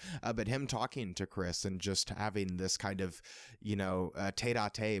splash. But him talking to Chris and just having this kind of,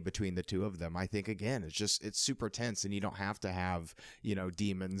 tete-a-tete between the two of them, I think, again, it's super tense, and you don't have to have,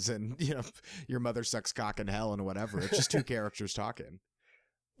 demons and, your mother sucks cock in hell and whatever. It's just two characters talking.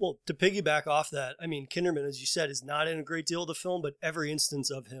 Well, to piggyback off that, I mean, Kinderman, as you said, is not in a great deal of the film, but every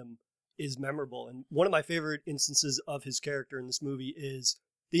instance of him is memorable. And one of my favorite instances of his character in this movie is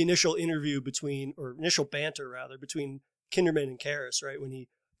the initial initial banter between Kinderman and Karras, right? When he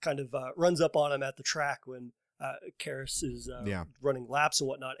kind of runs up on him at the track when Karras is running laps and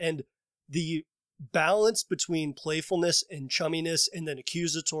whatnot. And the balance between playfulness and chumminess and then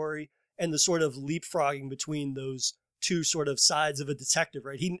accusatory and the sort of leapfrogging between those two sort of sides of a detective,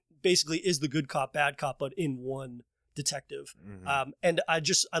 right? He basically is the good cop, bad cop, but in one detective. Mm-hmm. And I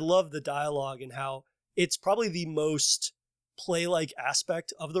love the dialogue and how it's probably the most play-like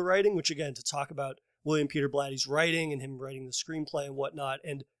aspect of the writing, which again, to talk about William Peter Blatty's writing and him writing the screenplay and whatnot.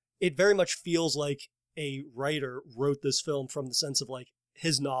 And it very much feels like a writer wrote this film from the sense of like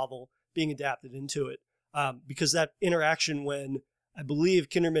his novel being adapted into it. Because that interaction when I believe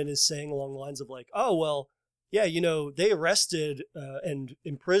Kinderman is saying along the lines of like, oh, well, yeah, they arrested and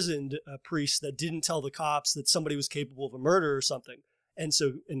imprisoned a priest that didn't tell the cops that somebody was capable of a murder or something. And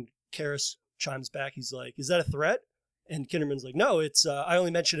Karras chimes back. He's like, is that a threat? And Kinderman's like, no, it's, I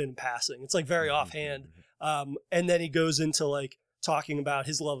only mentioned it in passing. It's like very offhand. And then he goes into like talking about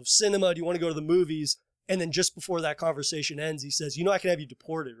his love of cinema. Do you want to go to the movies? And then just before that conversation ends, he says, I can have you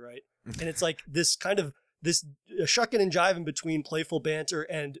deported, right? And it's like this kind of this shucking and jiving between playful banter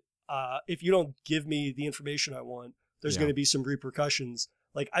and if you don't give me the information I want, there's going to be some repercussions.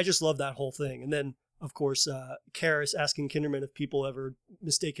 Like, I just love that whole thing. And then, of course, Karras asking Kinderman if people ever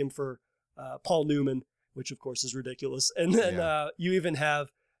mistake him for Paul Newman, which, of course, is ridiculous. And then you even have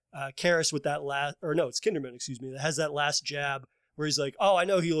Karras with that it's Kinderman, excuse me, that has that last jab where he's like, oh, I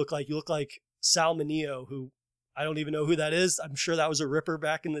know who you look like Sal Mineo, who I don't even know who that is. I'm sure that was a ripper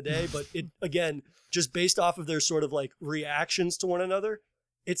back in the day. But it, again, just based off of their sort of like reactions to one another,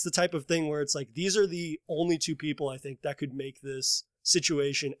 it's the type of thing where it's like, these are the only two people I think that could make this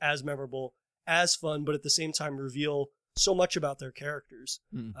situation as memorable, as fun, but at the same time reveal so much about their characters.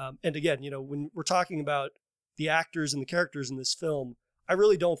 And again, when we're talking about the actors and the characters in this film, I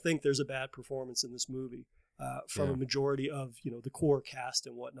really don't think there's a bad performance in this movie from a majority of, the core cast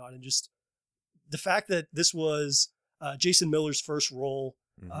and whatnot. And just the fact that this was Jason Miller's first role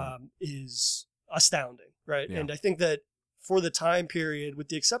is astounding, right? Yeah. And I think that for the time period, with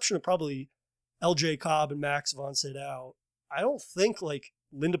the exception of probably L.J. Cobb and Max von Sydow, I don't think like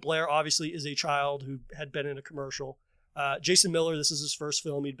Linda Blair obviously is a child who had been in a commercial. Jason Miller, this is his first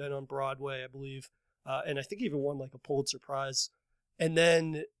film. He'd been on Broadway, I believe. And I think he even won like a Pulitzer Prize. And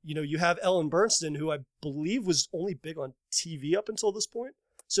then, you have Ellen Bernstein, who I believe was only big on TV up until this point.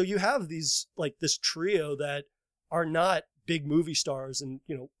 So you have these, like this trio that are not big movie stars. And,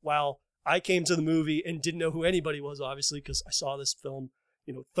 while I came to the movie and didn't know who anybody was, obviously, because I saw this film,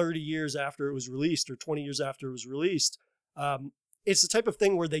 30 years after it was released or 20 years after it was released. It's the type of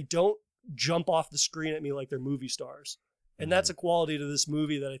thing where they don't jump off the screen at me like they're movie stars. And that's a quality to this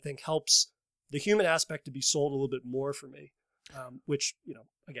movie that I think helps the human aspect to be sold a little bit more for me. Which,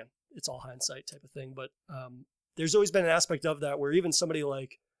 again, it's all hindsight type of thing. But there's always been an aspect of that where even somebody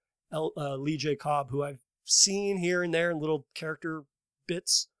like Lee J. Cobb, who I've seen here and there in little character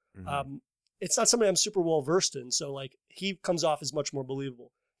bits, it's not somebody I'm super well versed in. So like he comes off as much more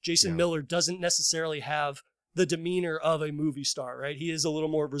believable. Jason Miller doesn't necessarily have the demeanor of a movie star, right? He is a little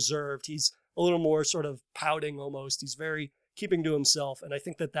more reserved. He's a little more sort of pouting almost. He's very keeping to himself. And I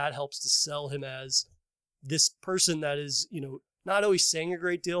think that helps to sell him as this person that is, not always saying a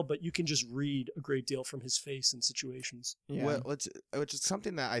great deal, but you can just read a great deal from his face in situations. Yeah. Well, which is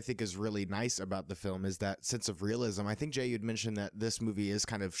something that I think is really nice about the film is that sense of realism. I think Jay, you'd mentioned that this movie is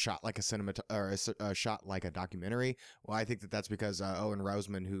kind of shot like shot like a documentary. Well, I think that's because Owen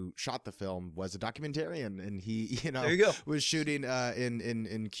Roseman, who shot the film, was a documentarian, and he, there you go. was shooting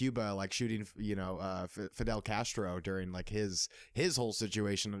in Cuba, like shooting, Fidel Castro during like his whole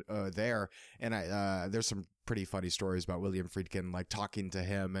situation there. And there's some pretty funny stories about William Friedkin, like talking to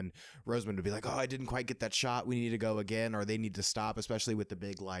him, and Roseman would be like, "Oh, I didn't quite get that shot. We need to go again," or they need to stop, especially with the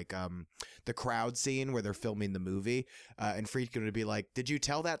big like the crowd scene where they're filming the movie. And Friedkin would be like, "Did you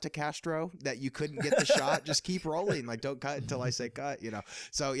tell that to Castro that you couldn't get the shot? Just keep rolling. Like, don't cut until I say cut."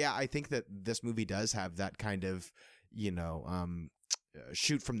 So yeah, I think that this movie does have that kind of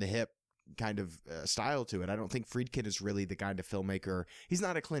shoot from the hip kind of style to it. I don't think Friedkin is really the kind of filmmaker. He's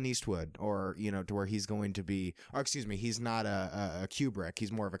not a Clint Eastwood or, to where he's going to be, or excuse me, he's not a Kubrick.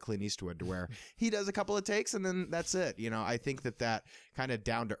 He's more of a Clint Eastwood to where he does a couple of takes and then that's it. I think that kind of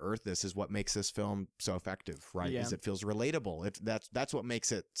down to earthness is what makes this film so effective, right? Yeah. Is it feels relatable. That's what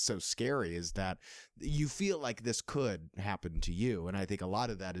makes it so scary, is that you feel like this could happen to you. And I think a lot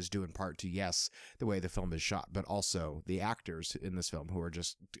of that is due in part to, yes, the way the film is shot, but also the actors in this film who are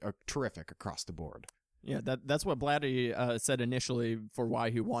just terrific across the board. Yeah, that's what Blatty said initially for why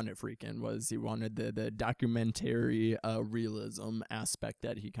he wanted Friedkin, was he wanted the documentary realism aspect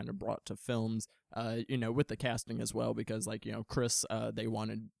that he kind of brought to films, with the casting as well, because Chris, they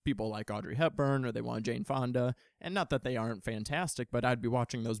wanted people like Audrey Hepburn or they wanted Jane Fonda, and not that they aren't fantastic, but I'd be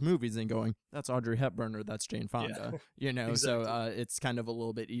watching those movies and going, that's Audrey Hepburn or that's Jane Fonda, Exactly. So it's kind of a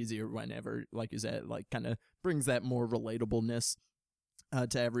little bit easier whenever, like you said, like kind of brings that more relatableness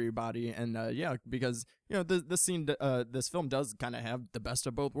to everybody. And because this film does kind of have the best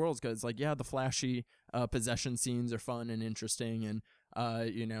of both worlds, because the flashy possession scenes are fun and interesting, and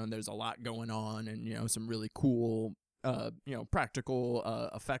and there's a lot going on, and some really cool practical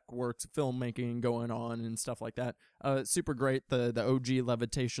effect works, filmmaking going on and stuff like that. Super great. The OG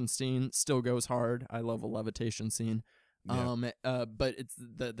levitation scene still goes hard. I love a levitation scene. Yeah. But it's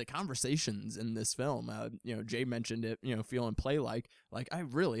the conversations in this film. Jay mentioned it. Feel and play like I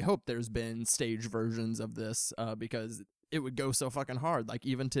really hope there's been stage versions of this, because it would go so fucking hard. Like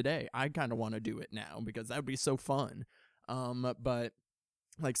even today, I kind of want to do it now because that would be so fun. But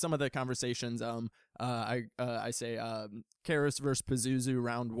like some of the conversations, I say Karis versus Pazuzu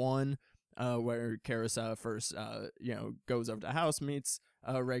round 1, where Karis first goes over to the house, meets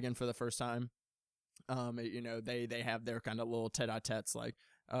Reagan for the first time. They have their kind of little tete-a-tetes, like,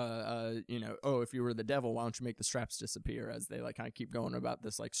 oh, if you were the devil, why don't you make the straps disappear, as they like kind of keep going about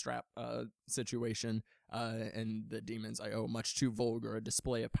this like strap situation, and the demon's like, oh, much too vulgar, a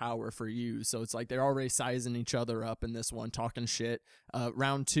display of power for you. So it's like they're already sizing each other up in this one, talking shit.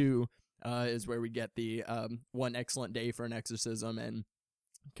 Round 2 is where we get the one excellent day for an exorcism, and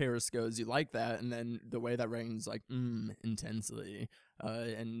Karis goes, you like that? And then the way that Reagan's like, intensely.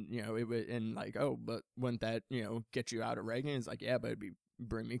 And, it would, and like, oh, but wouldn't that, get you out of Reagan? It's like, yeah, but it'd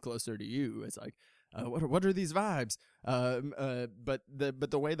bring me closer to you. It's like, what are these vibes? But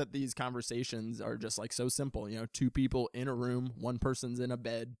the way that these conversations are just like so simple, 2 people in a room, one person's in a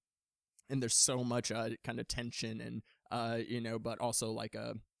bed, and there's so much kind of tension and but also like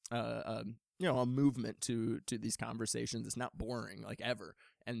a movement to these conversations. It's not boring like ever.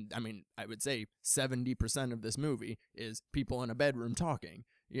 And I mean, I would say 70% of this movie is people in a bedroom talking,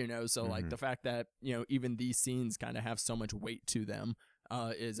 so like the fact that, even these scenes kind of have so much weight to them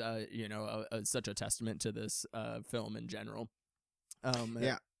is, such a testament to this film in general.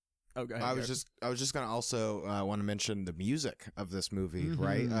 Yeah. Okay. I was just gonna also want to mention the music of this movie,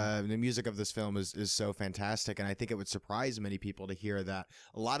 right? The music of this film is so fantastic, and I think it would surprise many people to hear that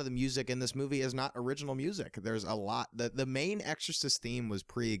a lot of the music in this movie is not original music. There's a lot. The main Exorcist theme was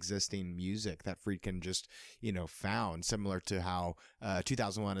pre-existing music that Friedkin just found, similar to how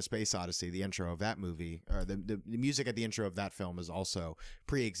 2001: A Space Odyssey, the intro of that movie, or the music at the intro of that film is also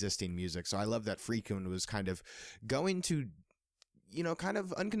pre-existing music. So I love that Friedkin was kind of going to kind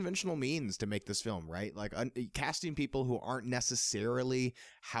of unconventional means to make this film, right? Like casting people who aren't necessarily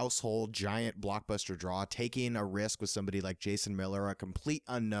household giant blockbuster draw, taking a risk with somebody like Jason Miller, a complete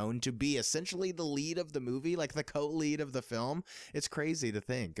unknown, to be essentially the lead of the movie, like the co-lead of the film. It's crazy to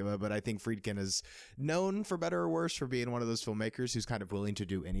think, but I think Friedkin is known, for better or worse, for being one of those filmmakers who's kind of willing to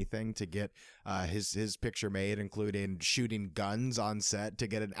do anything to get his picture made, including shooting guns on set to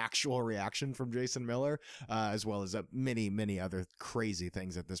get an actual reaction from Jason Miller, as well as many other crazy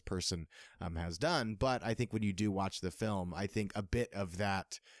things that this person has done. But I think when you do watch the film, I think a bit of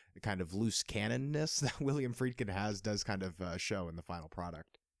that kind of loose cannonness that William Friedkin has does kind of show in the final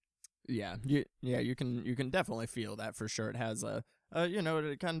product. Yeah, you can definitely feel that for sure. It has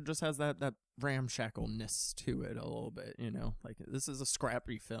it kind of just has that ramshackleness to it a little bit. Like this is a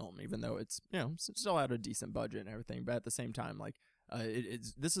scrappy film, even though it's still at a decent budget and everything. But at the same time, like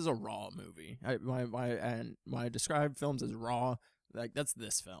this is a raw movie. When I describe films as raw, like that's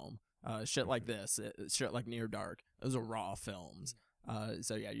this film. Shit like this, shit like Near Dark, those are raw films.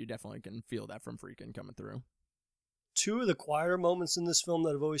 So yeah, you definitely can feel that from Friedkin coming through. Two of the quieter moments in this film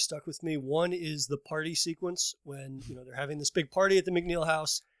that have always stuck with me. One is the party sequence when they're having this big party at the McNeil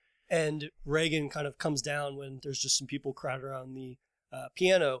house, and Reagan kind of comes down when there's just some people crowded around the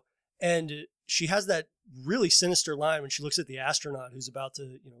piano, and she has that really sinister line when she looks at the astronaut who's about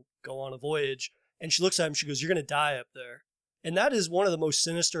to go on a voyage, and she looks at him, she goes, "You're gonna die up there." And that is one of the most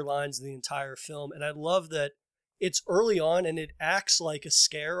sinister lines of the entire film. And I love that it's early on and it acts like a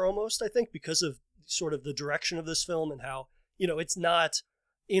scare almost, I think, because of sort of the direction of this film and how, it's not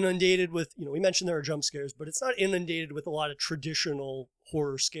inundated with, we mentioned there are jump scares, but it's not inundated with a lot of traditional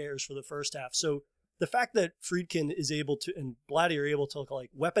horror scares for the first half. So the fact that Friedkin is able to, and Blatty are able to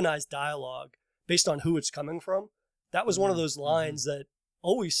like weaponize dialogue based on who it's coming from, that was one of those lines that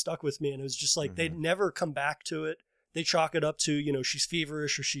always stuck with me. And it was just like, they'd never come back to it. They chalk it up to, she's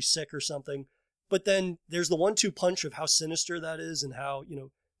feverish or she's sick or something. But then there's the 1-2 punch of how sinister that is and how,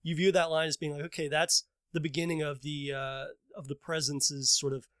 you view that line as being like, okay, that's the beginning of the presence's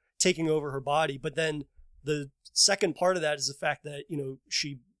sort of taking over her body. But then the second part of that is the fact that,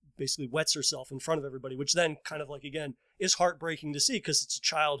 she basically wets herself in front of everybody, which then kind of like, again, is heartbreaking to see because it's a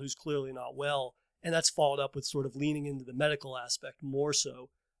child who's clearly not well. And that's followed up with sort of leaning into the medical aspect more so.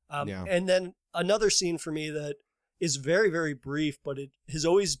 And then another scene for me that is very, very brief, but it has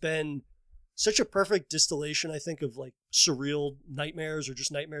always been such a perfect distillation, I think, of like surreal nightmares or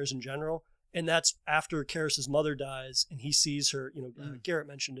just nightmares in general. And that's after Karis's mother dies and he sees her, Garrett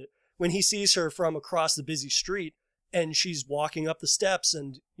mentioned it, when he sees her from across the busy street and she's walking up the steps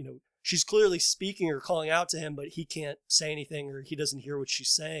and, she's clearly speaking or calling out to him, but he can't say anything or he doesn't hear what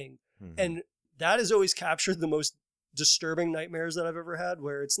she's saying. And that has always captured the most disturbing nightmares that I've ever had,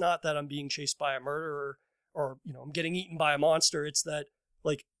 where it's not that I'm being chased by a murderer or, I'm getting eaten by a monster. It's that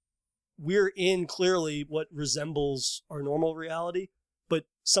like we're in clearly what resembles our normal reality, but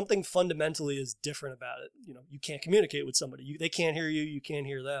something fundamentally is different about it. You can't communicate with somebody. They can't hear you. You can't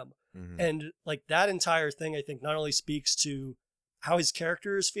hear them. And like that entire thing, I think not only speaks to how his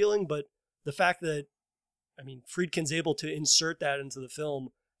character is feeling, but the fact that, Friedkin's able to insert that into the film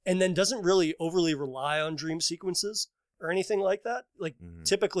and then doesn't really overly rely on dream sequences or anything like that. Like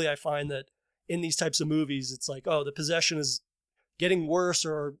typically I find that in these types of movies, it's like, oh, the possession is getting worse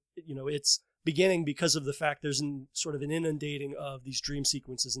or, it's beginning because of the fact there's sort of an inundating of these dream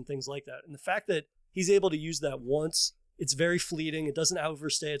sequences and things like that. And the fact that he's able to use that once, it's very fleeting. It doesn't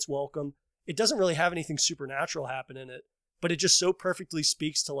overstay its welcome. It doesn't really have anything supernatural happen in it, but it just so perfectly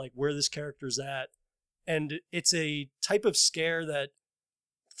speaks to like where this character's at. And it's a type of scare that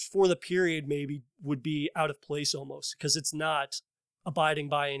for the period maybe would be out of place almost because it's not abiding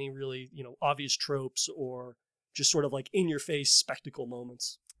by any really, obvious tropes or just sort of like in your face spectacle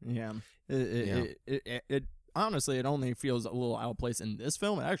moments. Yeah. It honestly, it only feels a little out of place in this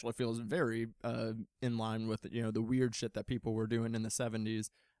film. It actually feels very in line with, you know, the weird shit that people were doing in the 70s.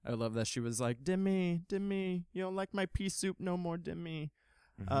 I love that she was like, Dimmy, you don't like my pea soup no more, Dimmy.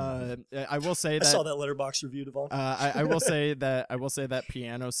 I will say that I saw that Letterboxd review, Devon. I will say that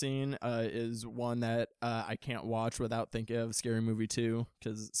piano scene is one that I can't watch without thinking of Scary Movie 2,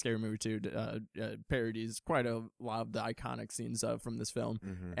 because Scary Movie 2 parodies quite a lot of the iconic scenes from this film,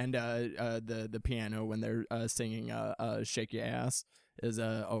 and the piano when they're singing "Shake Your Ass" is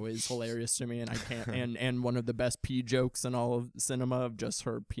always hilarious to me, and I can't and one of the best pee jokes in all of cinema, of just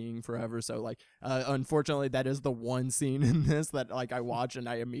her peeing forever. So like unfortunately that is the one scene in this that like I watch and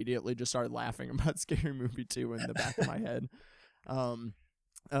I immediately just start laughing about Scary Movie 2 in the back of my head.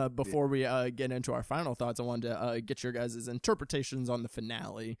 Before we get into our final thoughts, I wanted to get your guys' interpretations on the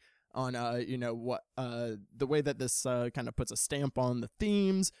finale, on you know, what the way that this kind of puts a stamp on the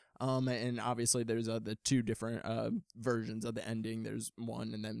themes, and obviously there's the two different versions of the ending. There's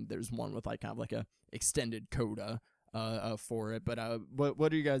one, and then there's one with like kind of like a extended coda for it. But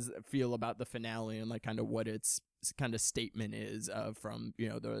what do you guys feel about the finale, and like kind of what its kind of statement is from, you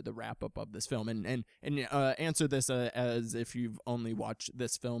know, the wrap up of this film, and answer this as if you've only watched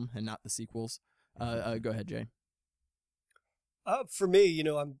this film and not the sequels. Go ahead, Jay. For me, you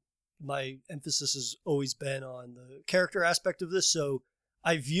know, my emphasis has always been on the character aspect of this. So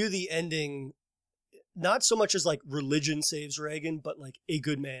I view the ending not so much as like religion saves Reagan, but like a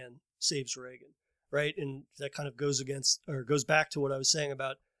good man saves Reagan, right? And that kind of goes back to what I was saying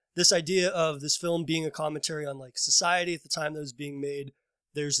about this idea of this film being a commentary on like society at the time that was being made.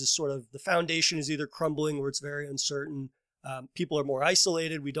 There's this sort of, the foundation is either crumbling or it's very uncertain. People are more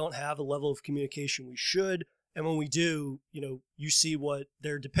isolated. We don't have the level of communication we should. And when we do, you know, you see what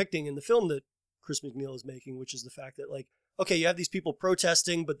they're depicting in the film that Chris McNeil is making, which is the fact that like, okay, you have these people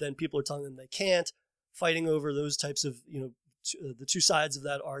protesting, but then people are telling them they can't, fighting over those types of, you know, the two sides of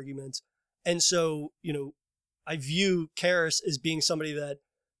that argument. And so, you know, I view Karras as being somebody that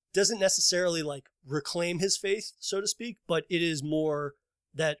doesn't necessarily like reclaim his faith, so to speak, but it is more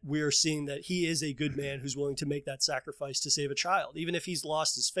that we're seeing that he is a good man who's willing to make that sacrifice to save a child. Even if he's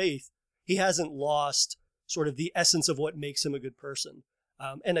lost his faith, he hasn't lost sort of the essence of what makes him a good person.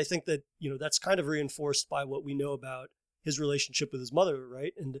 And I think that, you know, that's kind of reinforced by what we know about his relationship with his mother,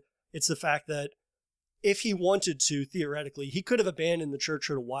 right? And it's the fact that if he wanted to, theoretically, he could have abandoned the church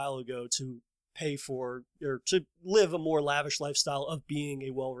a while ago to pay for, or to live a more lavish lifestyle of being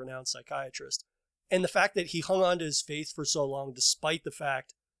a well-renowned psychiatrist. And the fact that he hung on to his faith for so long, despite the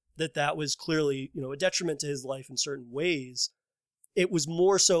fact that that was clearly, you know, a detriment to his life in certain ways, it was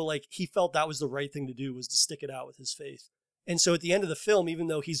more so like he felt that was the right thing to do, was to stick it out with his faith. And so at the end of the film, even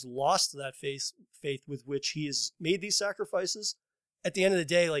though he's lost that faith with which he has made these sacrifices, at the end of the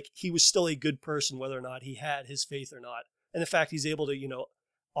day, like, he was still a good person, whether or not he had his faith or not. And the fact he's able to, you know,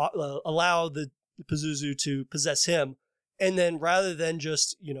 allow the Pazuzu to possess him, and then rather than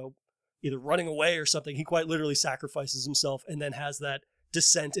just, you know, either running away or something, he quite literally sacrifices himself and then has that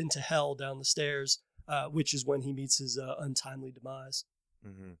descent into hell down the stairs, which is when he meets his untimely demise.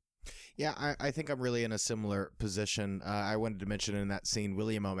 Mm-hmm. Yeah, I think I'm really in a similar position. I wanted to mention in that scene,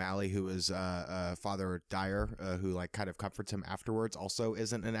 William O'Malley, who is Father Dyer, who like kind of comforts him afterwards, also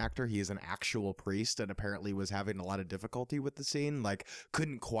isn't an actor. He is an actual priest, and apparently was having a lot of difficulty with the scene, like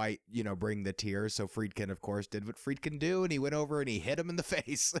couldn't quite, you know, bring the tears. So Friedkin, of course, did what Friedkin do, and he went over and he hit him in the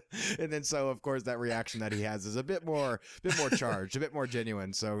face. And then so, of course, that reaction that he has is a bit more charged, a bit more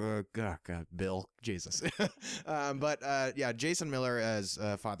genuine. So, God, Bill, Jesus. Yeah, Jason Miller as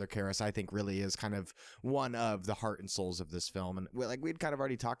Father Karras, I think, really is kind of one of the heart and souls of this film. And like we'd kind of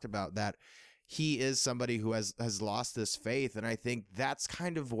already talked about, that he is somebody who has lost this faith. And I think that's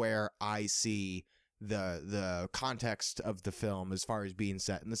kind of where I see the context of the film as far as being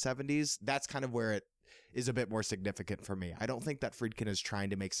set in the 70s. That's kind of where it is a bit more significant for me. I don't think that Friedkin is trying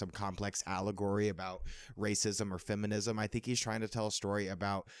to make some complex allegory about racism or feminism. I think he's trying to tell a story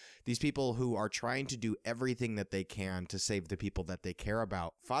about these people who are trying to do everything that they can to save the people that they care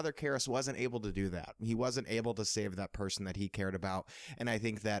about. Father Karras wasn't able to do that. He wasn't able to save that person that he cared about. And I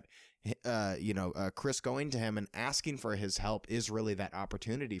think that Chris going to him and asking for his help is really that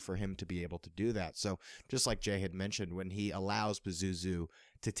opportunity for him to be able to do that. So just like Jay had mentioned, when he allows Pazuzu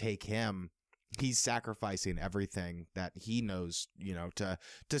to take him, he's sacrificing everything that he knows, you know, to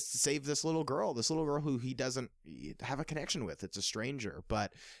save this little girl who he doesn't have a connection with. It's a stranger,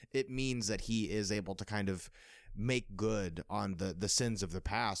 but it means that he is able to kind of make good on the sins of the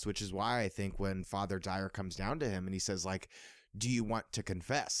past, which is why I think when Father Dyer comes down to him and he says, like, do you want to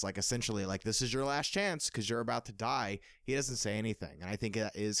confess? Like, essentially, like, this is your last chance because you're about to die. He doesn't say anything. And I think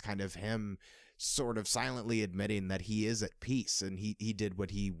that is kind of him sort of silently admitting that he is at peace and he did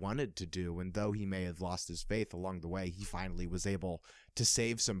what he wanted to do. And though he may have lost his faith along the way, he finally was able to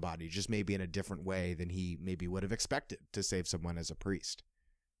save somebody, just maybe in a different way than he maybe would have expected to save someone as a priest.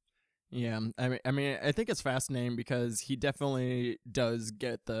 Yeah, I mean, I think it's fascinating because he definitely does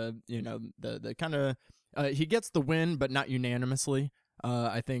get the kind of he gets the win, but not unanimously.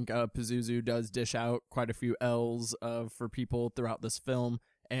 I think Pazuzu does dish out quite a few L's for people throughout this film,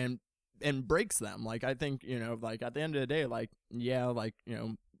 and breaks them. Like, I think, like at the end of the day, like, yeah, like,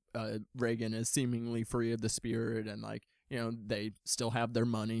 Reagan is seemingly free of the spirit, and like, they still have their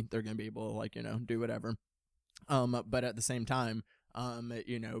money. They're gonna be able to, like, do whatever. But at the same time,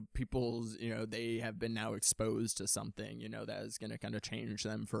 people's, they have been now exposed to something, that is going to kind of change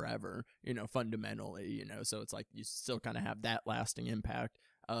them forever, fundamentally, so it's like you still kind of have that lasting impact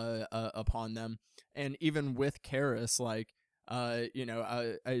upon them. And even with Karis, like, to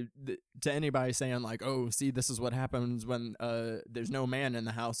anybody saying like, oh, see, this is what happens when there's no man in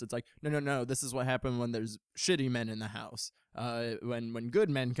the house, it's like, no, this is what happened when there's shitty men in the house. When good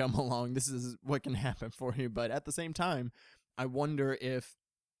men come along, this is what can happen for you. But at the same time, I wonder if,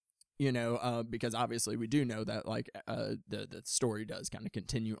 because obviously we do know that, like, the story does kind of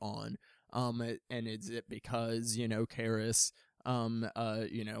continue on, and is it because, Karis,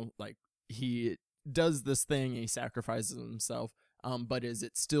 like, he does this thing, he sacrifices himself, but is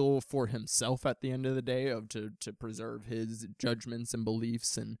it still for himself at the end of the day, to preserve his judgments and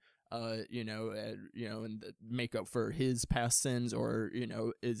beliefs and and make up for his past sins, or,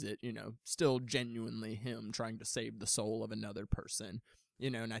 is it, still genuinely him trying to save the soul of another person,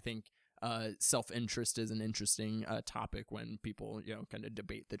 and I think self-interest is an interesting topic when people, kind of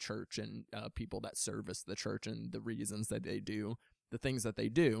debate the church and people that service the church and the reasons that they do the things that they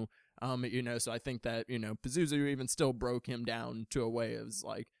do, so I think that, Pazuzu even still broke him down to a way of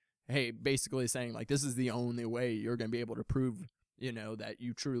like, hey, basically saying like, this is the only way you're going to be able to prove, that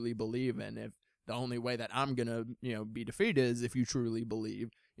you truly believe, and if the only way that I'm gonna, be defeated is if you truly believe,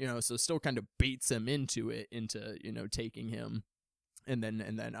 so still kind of baits him into taking him, and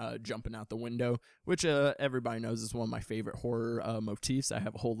then jumping out the window, which everybody knows is one of my favorite horror motifs. I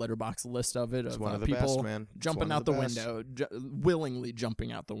have a whole letterbox list of it, It's of one of the people best, man. jumping out the window, willingly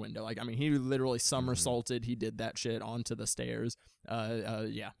jumping out the window. Like, I mean, he literally somersaulted. He did that shit onto the stairs.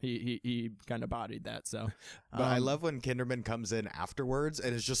 Yeah, he kind of bodied that. So, but I love when Kinderman comes in afterwards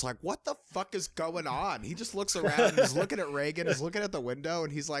and is just like, "What the fuck is going on?" He just looks around, and he's looking at Reagan, is looking at the window,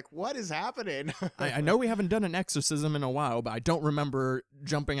 and he's like, "What is happening?" I know we haven't done an exorcism in a while, but I don't remember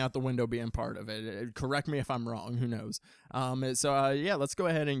jumping out the window being part of it. Correct me if I'm wrong. Who knows? So yeah, let's go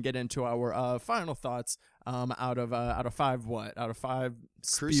ahead and get into our final thoughts. Out of 5 what? Out of 5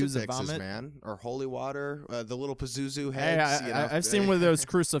 spews of crucifixes, vomit, man, or holy water, the little Pazuzu heads. Hey, I've seen where those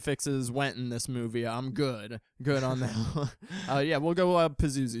crucifixes went in this movie. I'm good on that. Yeah, we'll go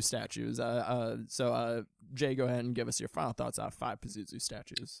Pazuzu statues. So Jay, go ahead and give us your final thoughts out of 5 Pazuzu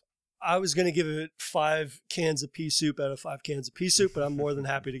statues. I was going to give it 5 cans of pea soup out of 5 cans of pea soup, but I'm more than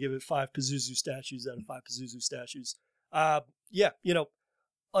happy to give it 5 Pazuzu statues out of 5 Pazuzu statues. Yeah,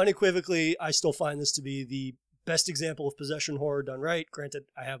 unequivocally, I still find this to be the best example of possession horror done right. Granted,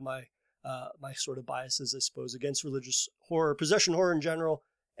 I have my my sort of biases, I suppose, against religious horror, possession horror in general,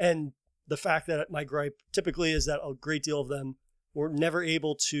 and the fact that my gripe typically is that a great deal of them were never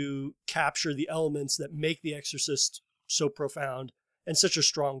able to capture the elements that make The Exorcist so profound and such a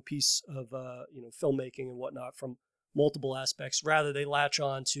strong piece of filmmaking and whatnot from multiple aspects. Rather, they latch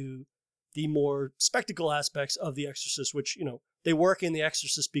on to the more spectacle aspects of The Exorcist, which, they work in The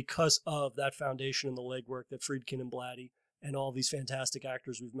Exorcist because of that foundation and the legwork that Friedkin and Blatty and all these fantastic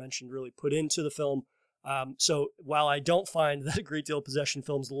actors we've mentioned really put into the film. So while I don't find that a great deal of possession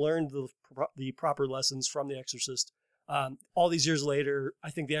films learned the proper lessons from The Exorcist, all these years later,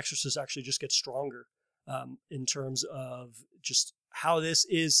 I think The Exorcist actually just gets stronger in terms of just how this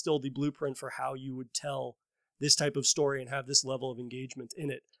is still the blueprint for how you would tell this type of story and have this level of engagement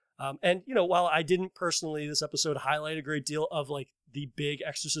in it. And, while I didn't personally this episode highlight a great deal of like the big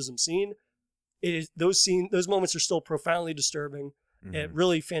exorcism scene, those moments are still profoundly disturbing. Mm-hmm.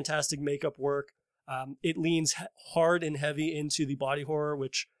 Really fantastic makeup work. It leans hard and heavy into the body horror,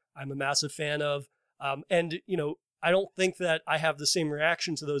 which I'm a massive fan of. And I don't think that I have the same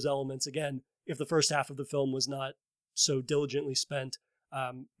reaction to those elements again if the first half of the film was not so diligently spent,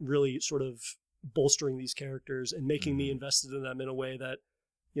 really sort of bolstering these characters and making me invested in them in a way that,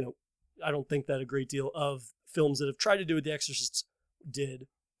 I don't think that a great deal of films that have tried to do what The Exorcist did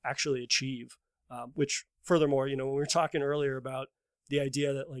actually achieve. Which, furthermore, when we were talking earlier about the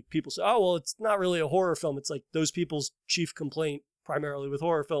idea that like people say, oh, well, it's not really a horror film. It's like those people's chief complaint primarily with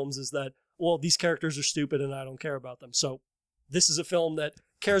horror films is that, well, these characters are stupid and I don't care about them. So this is a film that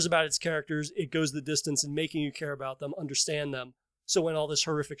cares about its characters. It goes the distance in making you care about them, understand them. So when all this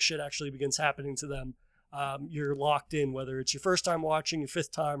horrific shit actually begins happening to them, you're locked in, whether it's your first time watching, your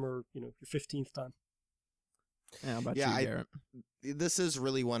fifth time, or your 15th time. Yeah, how about you, Garrett? This is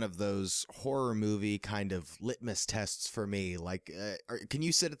really one of those horror movie kind of litmus tests for me. Like, can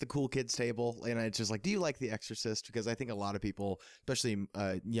you sit at the cool kids table? And it's just like, do you like The Exorcist? Because I think a lot of people, especially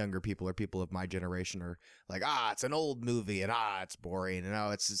younger people or people of my generation, are like, it's an old movie and it's boring. And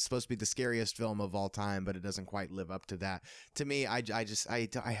it's supposed to be the scariest film of all time, but it doesn't quite live up to that. To me, I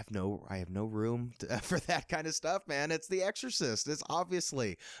have no room for that kind of stuff, man. It's The Exorcist. It's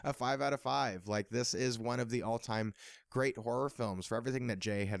obviously a 5 out of 5. Like, this is one of the all-time great horror films. For everything that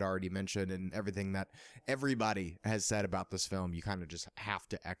Jay had already mentioned and everything that everybody has said about this film, you kind of just have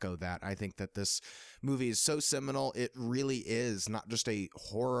to echo that. I think that this movie is so seminal. It really is not just a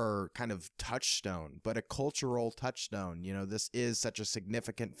horror kind of touchstone, but a cultural touchstone. This is such a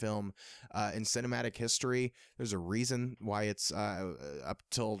significant film in cinematic history. There's a reason why it's up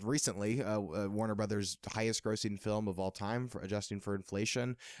till recently Warner Brothers' highest grossing film of all time, for adjusting for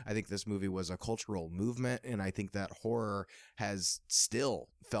inflation. I think this movie was a cultural movement, and I think that horror has still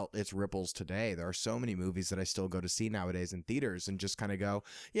felt its ripples today. There are so many movies that I still go to see nowadays in theaters and just kind of go,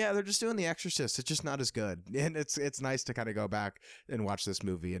 yeah, they're just doing The Exorcist. It's just not as good. And it's nice to kind of go back and watch this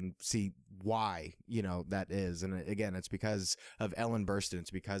movie and see why, that is. And again, it's because of Ellen Burstyn.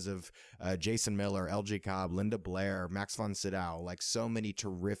 It's because of Jason Miller, L.G. Cobb, Linda Blair, Max von Sydow, like so many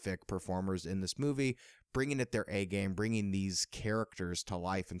terrific performers in this movie, bringing it their A game, bringing these characters to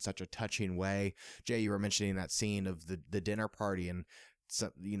life in such a touching way. Jay, you were mentioning that scene of the dinner party, and so,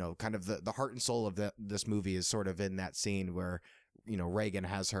 kind of the heart and soul of this movie is sort of in that scene where Reagan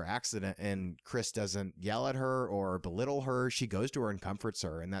has her accident and Chris doesn't yell at her or belittle her. She goes to her and comforts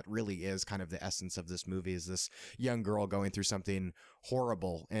her. And that really is kind of the essence of this movie, is this young girl going through something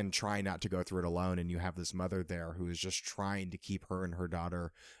horrible and trying not to go through it alone. And you have this mother there who is just trying to keep her and her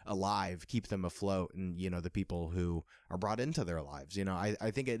daughter alive, keep them afloat, and, the people who are brought into their lives.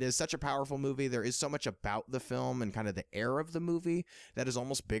 I think it is such a powerful movie. There is so much about the film and kind of the air of the movie that is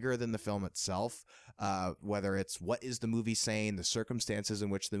almost bigger than the film itself. Whether it's what is the movie saying, the circumstances in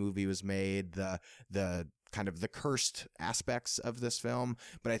which the movie was made, the kind of the cursed aspects of this film.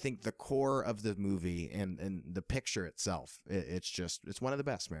 But I think the core of the movie and the picture itself, it's one of the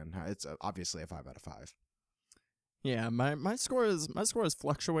best, man. It's obviously a 5 out of 5. Yeah, my score is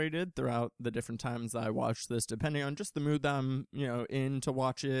fluctuated throughout the different times that I watched this, depending on just the mood that I'm in to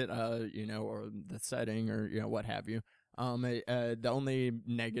watch it, or the setting, or what have you. The only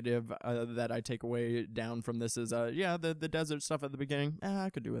negative that I take away down from this is the desert stuff at the beginning. I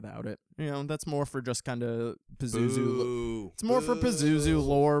could do without it. That's more for just kind of Pazuzu. It's more for Pazuzu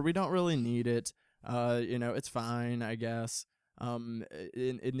lore. We don't really need it. It's fine, I guess.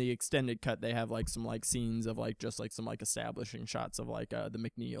 In the extended cut, they have some scenes of some establishing shots of the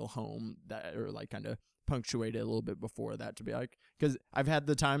McNeil home that are kind of punctuated a little bit before that, to be because I've had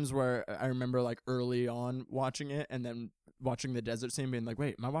the times where I remember early on watching it and then watching the desert scene being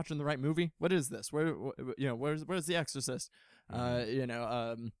wait, am I watching the right movie? What is this? Where's The Exorcist?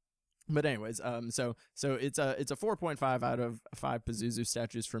 But anyways, so it's a 4.5 out of 5 Pazuzu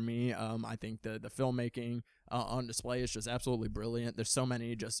statues for me. I think the filmmaking on display is just absolutely brilliant. There's so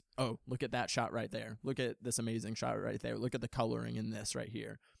many look at that shot right there. Look at this amazing shot right there. Look at the coloring in this right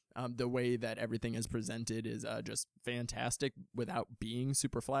here. The way that everything is presented is just fantastic without being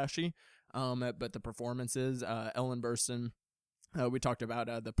super flashy. But the performances, Ellen Burstyn, we talked about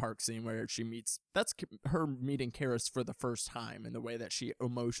the park scene where that's her meeting Karras for the first time, and the way that she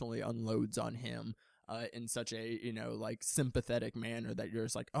emotionally unloads on him in such a, sympathetic manner that you're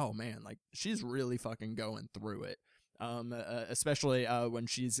just oh man, she's really fucking going through it. Especially when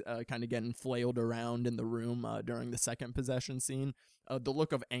she's kind of getting flailed around in the room during the second possession scene. The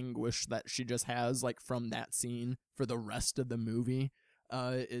look of anguish that she just has from that scene for the rest of the movie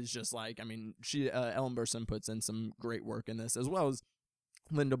is just Ellen Burstyn puts in some great work in this, as well as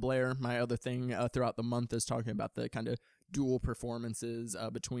Linda Blair. My other thing throughout the month is talking about the kind of dual performances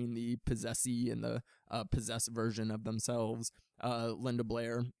between the possessee and the possessed version of themselves. Linda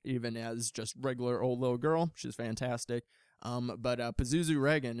Blair, even as just regular old little girl, she's fantastic. But Pazuzu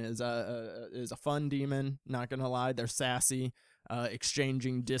Regan is a fun demon, not gonna lie. They're sassy,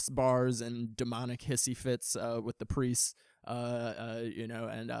 exchanging diss bars and demonic hissy fits with the priests.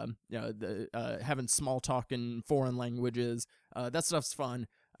 Having small talk in foreign languages. That stuff's fun.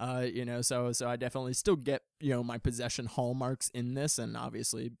 So I definitely still get, my possession hallmarks in this, and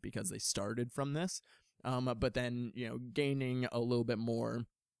obviously because they started from this. But then, gaining a little bit more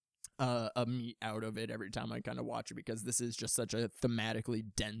a meat out of it every time I kind of watch it, because this is just such a thematically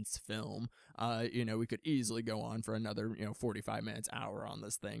dense film. We could easily go on for another 45 minutes, hour on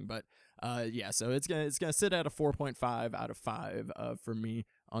this thing, but so it's gonna sit at a 4.5 out of 5 for me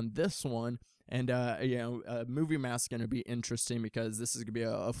on this one. And Movie Math's gonna be interesting because this is gonna be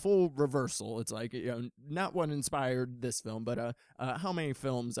a full reversal. It's like, not what inspired this film, but how many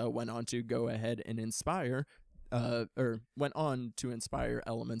films went on to go ahead and inspire or went on to inspire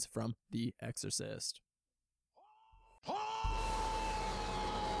elements from The Exorcist.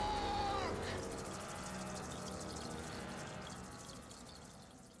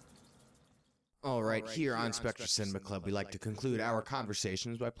 All right, here on Spectre Cinema Club, we like to conclude our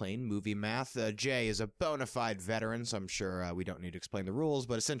conversations by playing Movie Math. Jay is a bona fide veteran, so I'm sure we don't need to explain the rules,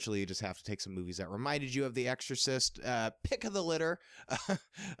 but essentially you just have to take some movies that reminded you of The Exorcist, pick of the litter,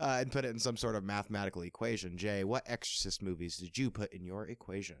 and put it in some sort of mathematical equation. Jay, what Exorcist movies did you put in your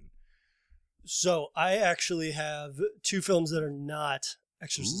equation? So I actually have 2 films that are not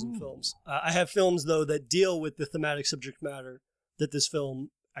exorcism films. I have films, though, that deal with the thematic subject matter that this film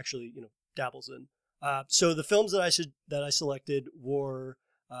actually, dabbles in. So the films that I selected were,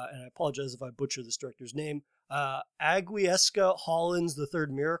 and I apologize if I butcher this director's name, Agnieszka Holland's The Third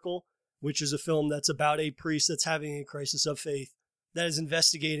Miracle, which is a film that's about a priest that's having a crisis of faith that is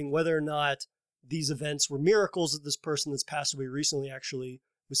investigating whether or not these events were miracles that this person that's passed away recently actually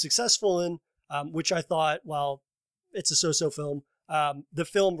was successful in, which I thought, while it's a so-so film, the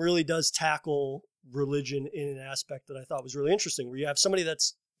film really does tackle religion in an aspect that I thought was really interesting, where you have somebody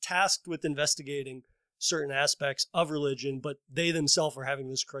that's tasked with investigating certain aspects of religion, but they themselves are having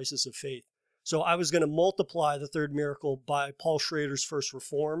this crisis of faith. So I was going to multiply The Third Miracle by Paul Schrader's First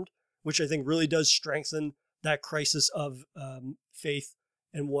Reformed, which I think really does strengthen that crisis of faith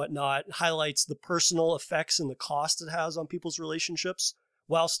and whatnot, highlights the personal effects and the cost it has on people's relationships,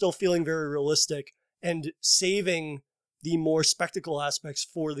 while still feeling very realistic and saving the more spectacle aspects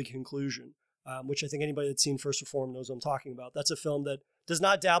for the conclusion, which I think anybody that's seen First Reformed knows what I'm talking about. That's a film that does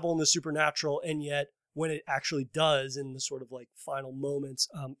not dabble in the supernatural, and yet when it actually does in the sort of like final moments,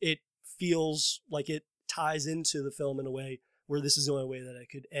 it feels like it ties into the film in a way where this is the only way that it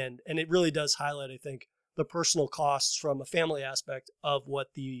could end. And it really does highlight, I think, the personal costs from a family aspect of what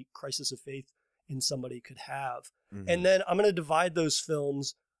the crisis of faith in somebody could have. Mm-hmm. And then I'm going to divide those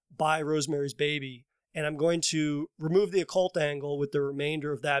films by Rosemary's Baby, and I'm going to remove the occult angle, with the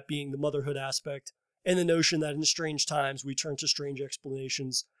remainder of that being the motherhood aspect and the notion that in strange times we turn to strange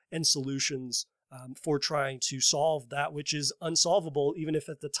explanations and solutions for trying to solve that which is unsolvable, even if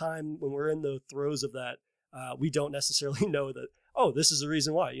at the time when we're in the throes of that, we don't necessarily know that, oh, this is the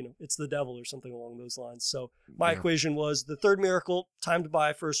reason why, it's the devil or something along those lines. So my equation was The Third Miracle, timed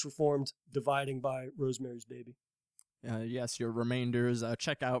by First Reformed, dividing by Rosemary's Baby. Yes, your remainders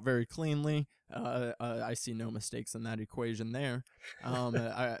check out very cleanly. I see no mistakes in that equation there.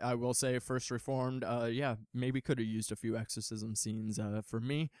 I will say First Reformed, maybe could have used a few exorcism scenes for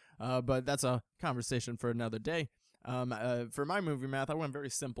me, but that's a conversation for another day. For my movie math, I went very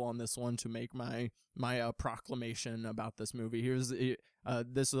simple on this one to make my proclamation about this movie. Here's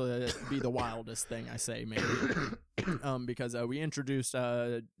this will be the wildest thing I say, maybe, because we introduced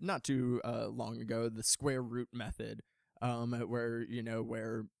not too long ago the square root method, where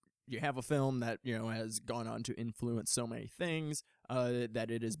you have a film that has gone on to influence so many things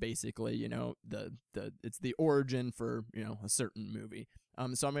that it is basically it's the origin for a certain movie.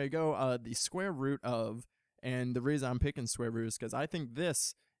 So I'm gonna go the square root of. And the reason I'm picking square root is because I think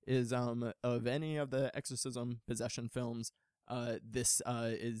this is, of any of the exorcism possession films, this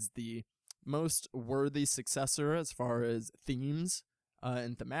is the most worthy successor as far as themes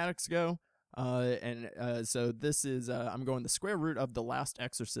and thematics go. So this is, I'm going the square root of The Last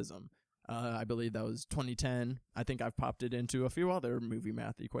Exorcism. I believe that was 2010. I think I've popped it into a few other movie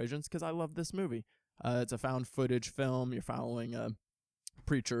math equations because I love this movie. It's a found footage film. You're following a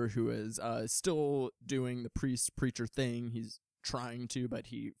preacher who is still doing the priest-preacher thing. He's trying to, but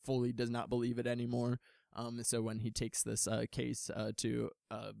he fully does not believe it anymore. So when he takes this case to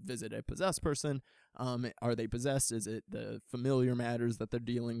visit a possessed person, are they possessed? Is it the familiar matters that they're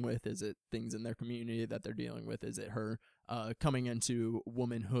dealing with? Is it things in their community that they're dealing with? Is it her coming into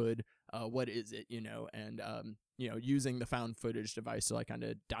womanhood? What is it, and using the found footage device to kind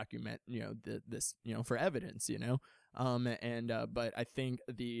of document, this, for evidence, but I think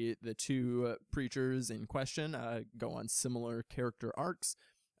the two preachers in question go on similar character arcs,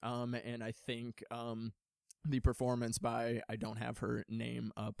 and I think the performance by, I don't have her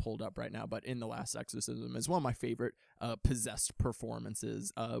name pulled up right now, but in The Last Exorcism is one of my favorite possessed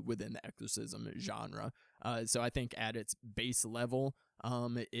performances within the exorcism genre. So I think at its base level,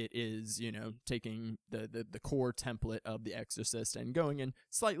 it is, taking the core template of The Exorcist and going in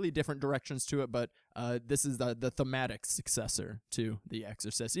slightly different directions to it, but this is the thematic successor to The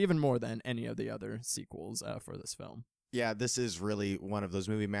Exorcist, even more than any of the other sequels for this film. Yeah, this is really one of those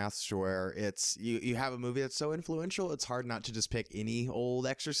movie maths where it's you have a movie that's so influential, it's hard not to just pick any old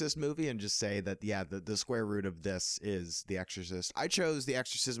Exorcist movie and just say that, yeah, the square root of this is The Exorcist. I chose The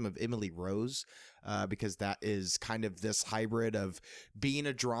Exorcism of Emily Rose because that is kind of this hybrid of being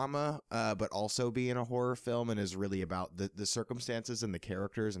a drama but also being a horror film, and is really about the circumstances and the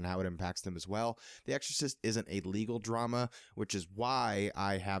characters and how it impacts them as well. The Exorcist isn't a legal drama, which is why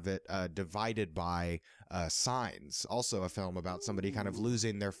I have it divided by Signs, also a film about somebody kind of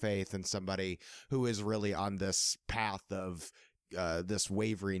losing their faith and somebody who is really on this path of this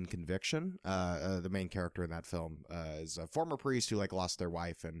wavering conviction. The main character in that film is a former priest who lost their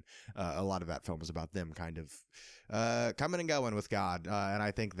wife, and a lot of that film is about them kind of coming and going with God. And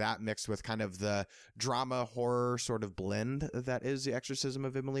I think that mixed with kind of the drama horror sort of blend that is The Exorcism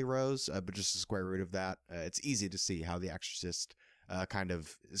of Emily Rose, but just the square root of that, it's easy to see how The Exorcist kind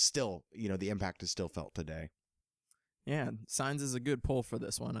of still, the impact is still felt today. Yeah, Signs is a good pull for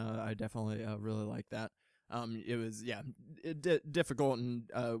this one. I definitely really like that. It was, difficult in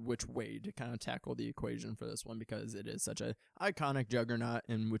which way to kind of tackle the equation for this one, because it is such a iconic juggernaut,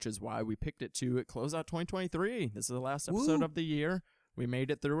 and which is why we picked it to close out 2023. This is the last episode of the year. We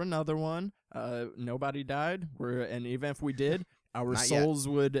made it through another one. Nobody died. And even if we did, our Not souls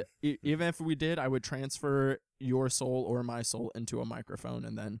would, even if we did, I would transfer your soul or my soul into a microphone,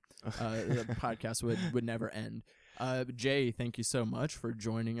 and then the podcast would never end. Jay, thank you so much for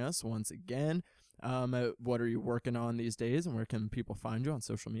joining us once again. What are you working on these days, and where can people find you on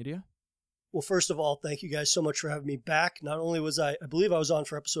social media? Well, first of all, thank you guys so much for having me back. Not only was I believe I was on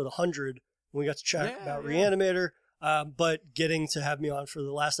for episode 100 when we got to chat about Reanimator, but getting to have me on for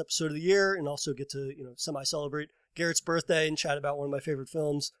the last episode of the year, and also get to, semi-celebrate Garrett's birthday and chat about one of my favorite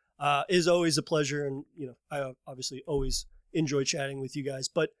films is always a pleasure. And, I obviously always enjoy chatting with you guys.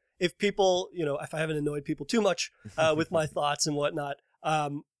 But if people, if I haven't annoyed people too much with my thoughts and whatnot,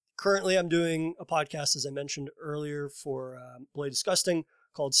 currently I'm doing a podcast, as I mentioned earlier, for Bloody Disgusting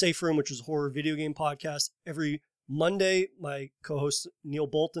called Safe Room, which is a horror video game podcast. Every Monday, my co-host Neil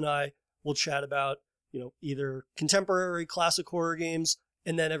Bolt and I will chat about, either contemporary classic horror games.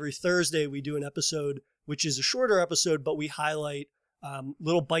 And then every Thursday we do an episode, which is a shorter episode, but we highlight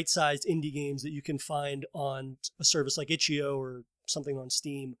little bite-sized indie games that you can find on a service like Itch.io or something on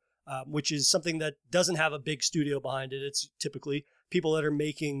Steam, which is something that doesn't have a big studio behind it. It's typically people that are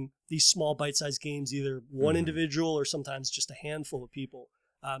making these small bite-sized games, either one individual or sometimes just a handful of people.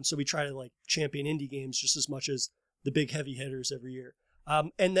 So we try to champion indie games just as much as the big heavy hitters every year.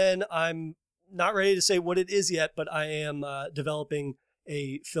 And then I'm not ready to say what it is yet, but I am developing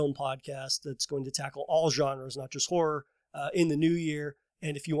a film podcast that's going to tackle all genres, not just horror, in the new year.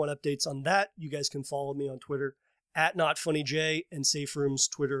 And if you want updates on that, you guys can follow me on Twitter at NotFunnyJ, and Safe Room's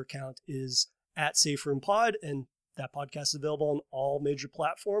Twitter account is at SafeRoomPod, and that podcast is available on all major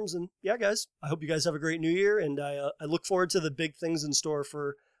platforms. And yeah, guys, I hope you guys have a great new year, and I look forward to the big things in store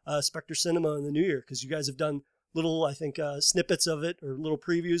for Spectre Cinema in the new year, because you guys have done little, I think, snippets of it or little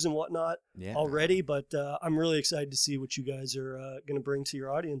previews and whatnot already. But I'm really excited to see what you guys are going to bring to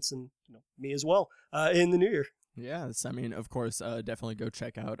your audience, and me as well, in the new year. Yes, I mean, of course, definitely go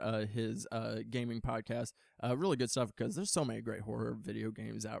check out his gaming podcast. Really good stuff, because there's so many great horror video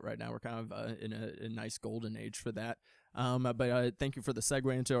games out right now. We're kind of in a nice golden age for that. But thank you for the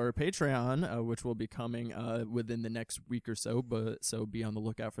segue into our Patreon, which will be coming within the next week or so. So be on the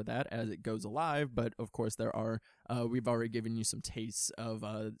lookout for that as it goes live. But of course, there are we've already given you some tastes of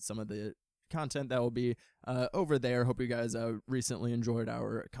some of the content that will be over there. Hope you guys recently enjoyed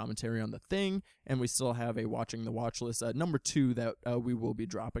our commentary on The Thing, and we still have a Watching the Watch List number 2 that we will be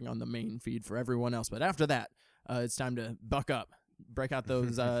dropping on the main feed for everyone else. But after that, it's time to buck up, break out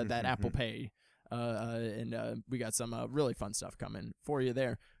those that Apple Pay, and we got some really fun stuff coming for you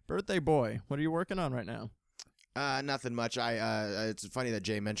there. Birthday boy, what are you working on right now? Nothing much. It's funny that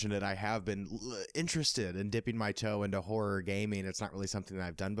Jay mentioned it. I have been interested in dipping my toe into horror gaming. It's not really something that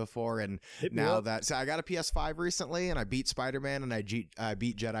I've done before, and so I got a PS5 recently, and I beat Spider-Man, and I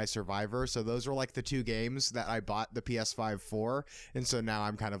beat Jedi Survivor. So those were the 2 games that I bought the PS5 for, and so now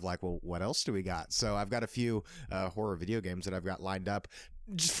I'm kind of well, what else do we got? So I've got a few horror video games that I've got lined up.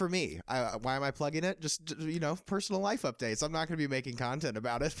 Just for me. Why am I plugging it? Just, personal life updates. I'm not going to be making content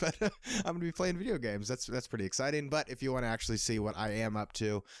about it, but I'm going to be playing video games. That's pretty exciting. But if you want to actually see what I am up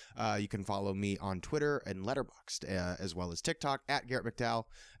to, you can follow me on Twitter and Letterboxd, as well as TikTok at Garrett McDowell.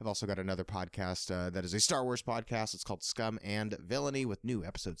 I've also got another podcast that is a Star Wars podcast. It's called Scum and Villainy, with new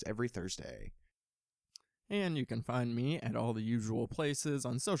episodes every Thursday. And you can find me at all the usual places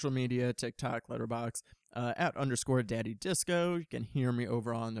on social media, TikTok, Letterboxd, at _Daddy Disco. You can hear me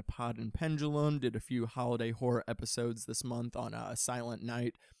over on the Pod and Pendulum. Did a few holiday horror episodes this month on Silent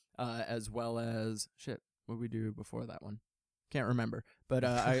Night, as well as, what did we do before that one? Can't remember, but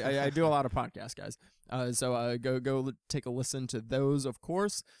I do a lot of podcasts, guys. So go take a listen to those, of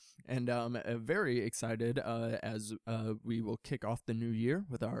course. And very excited as we will kick off the new year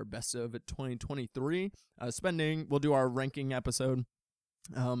with our best of 2023. We'll do our ranking episode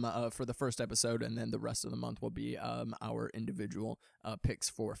for the first episode, and then the rest of the month will be our individual picks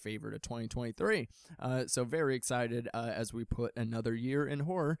for favorite of 2023. So very excited as we put another year in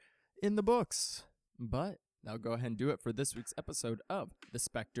horror in the books. But that'll go ahead and do it for this week's episode of the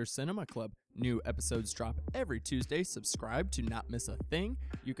Spectre Cinema Club. New episodes drop every Tuesday. Subscribe to not miss a thing.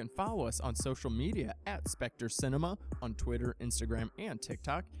 You can follow us on social media at Spectre Cinema on Twitter, Instagram, and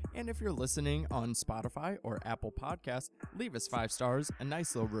TikTok. And if you're listening on Spotify or Apple Podcasts, leave us 5 stars, a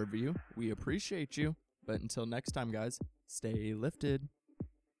nice little review. We appreciate you. But until next time, guys, stay lifted.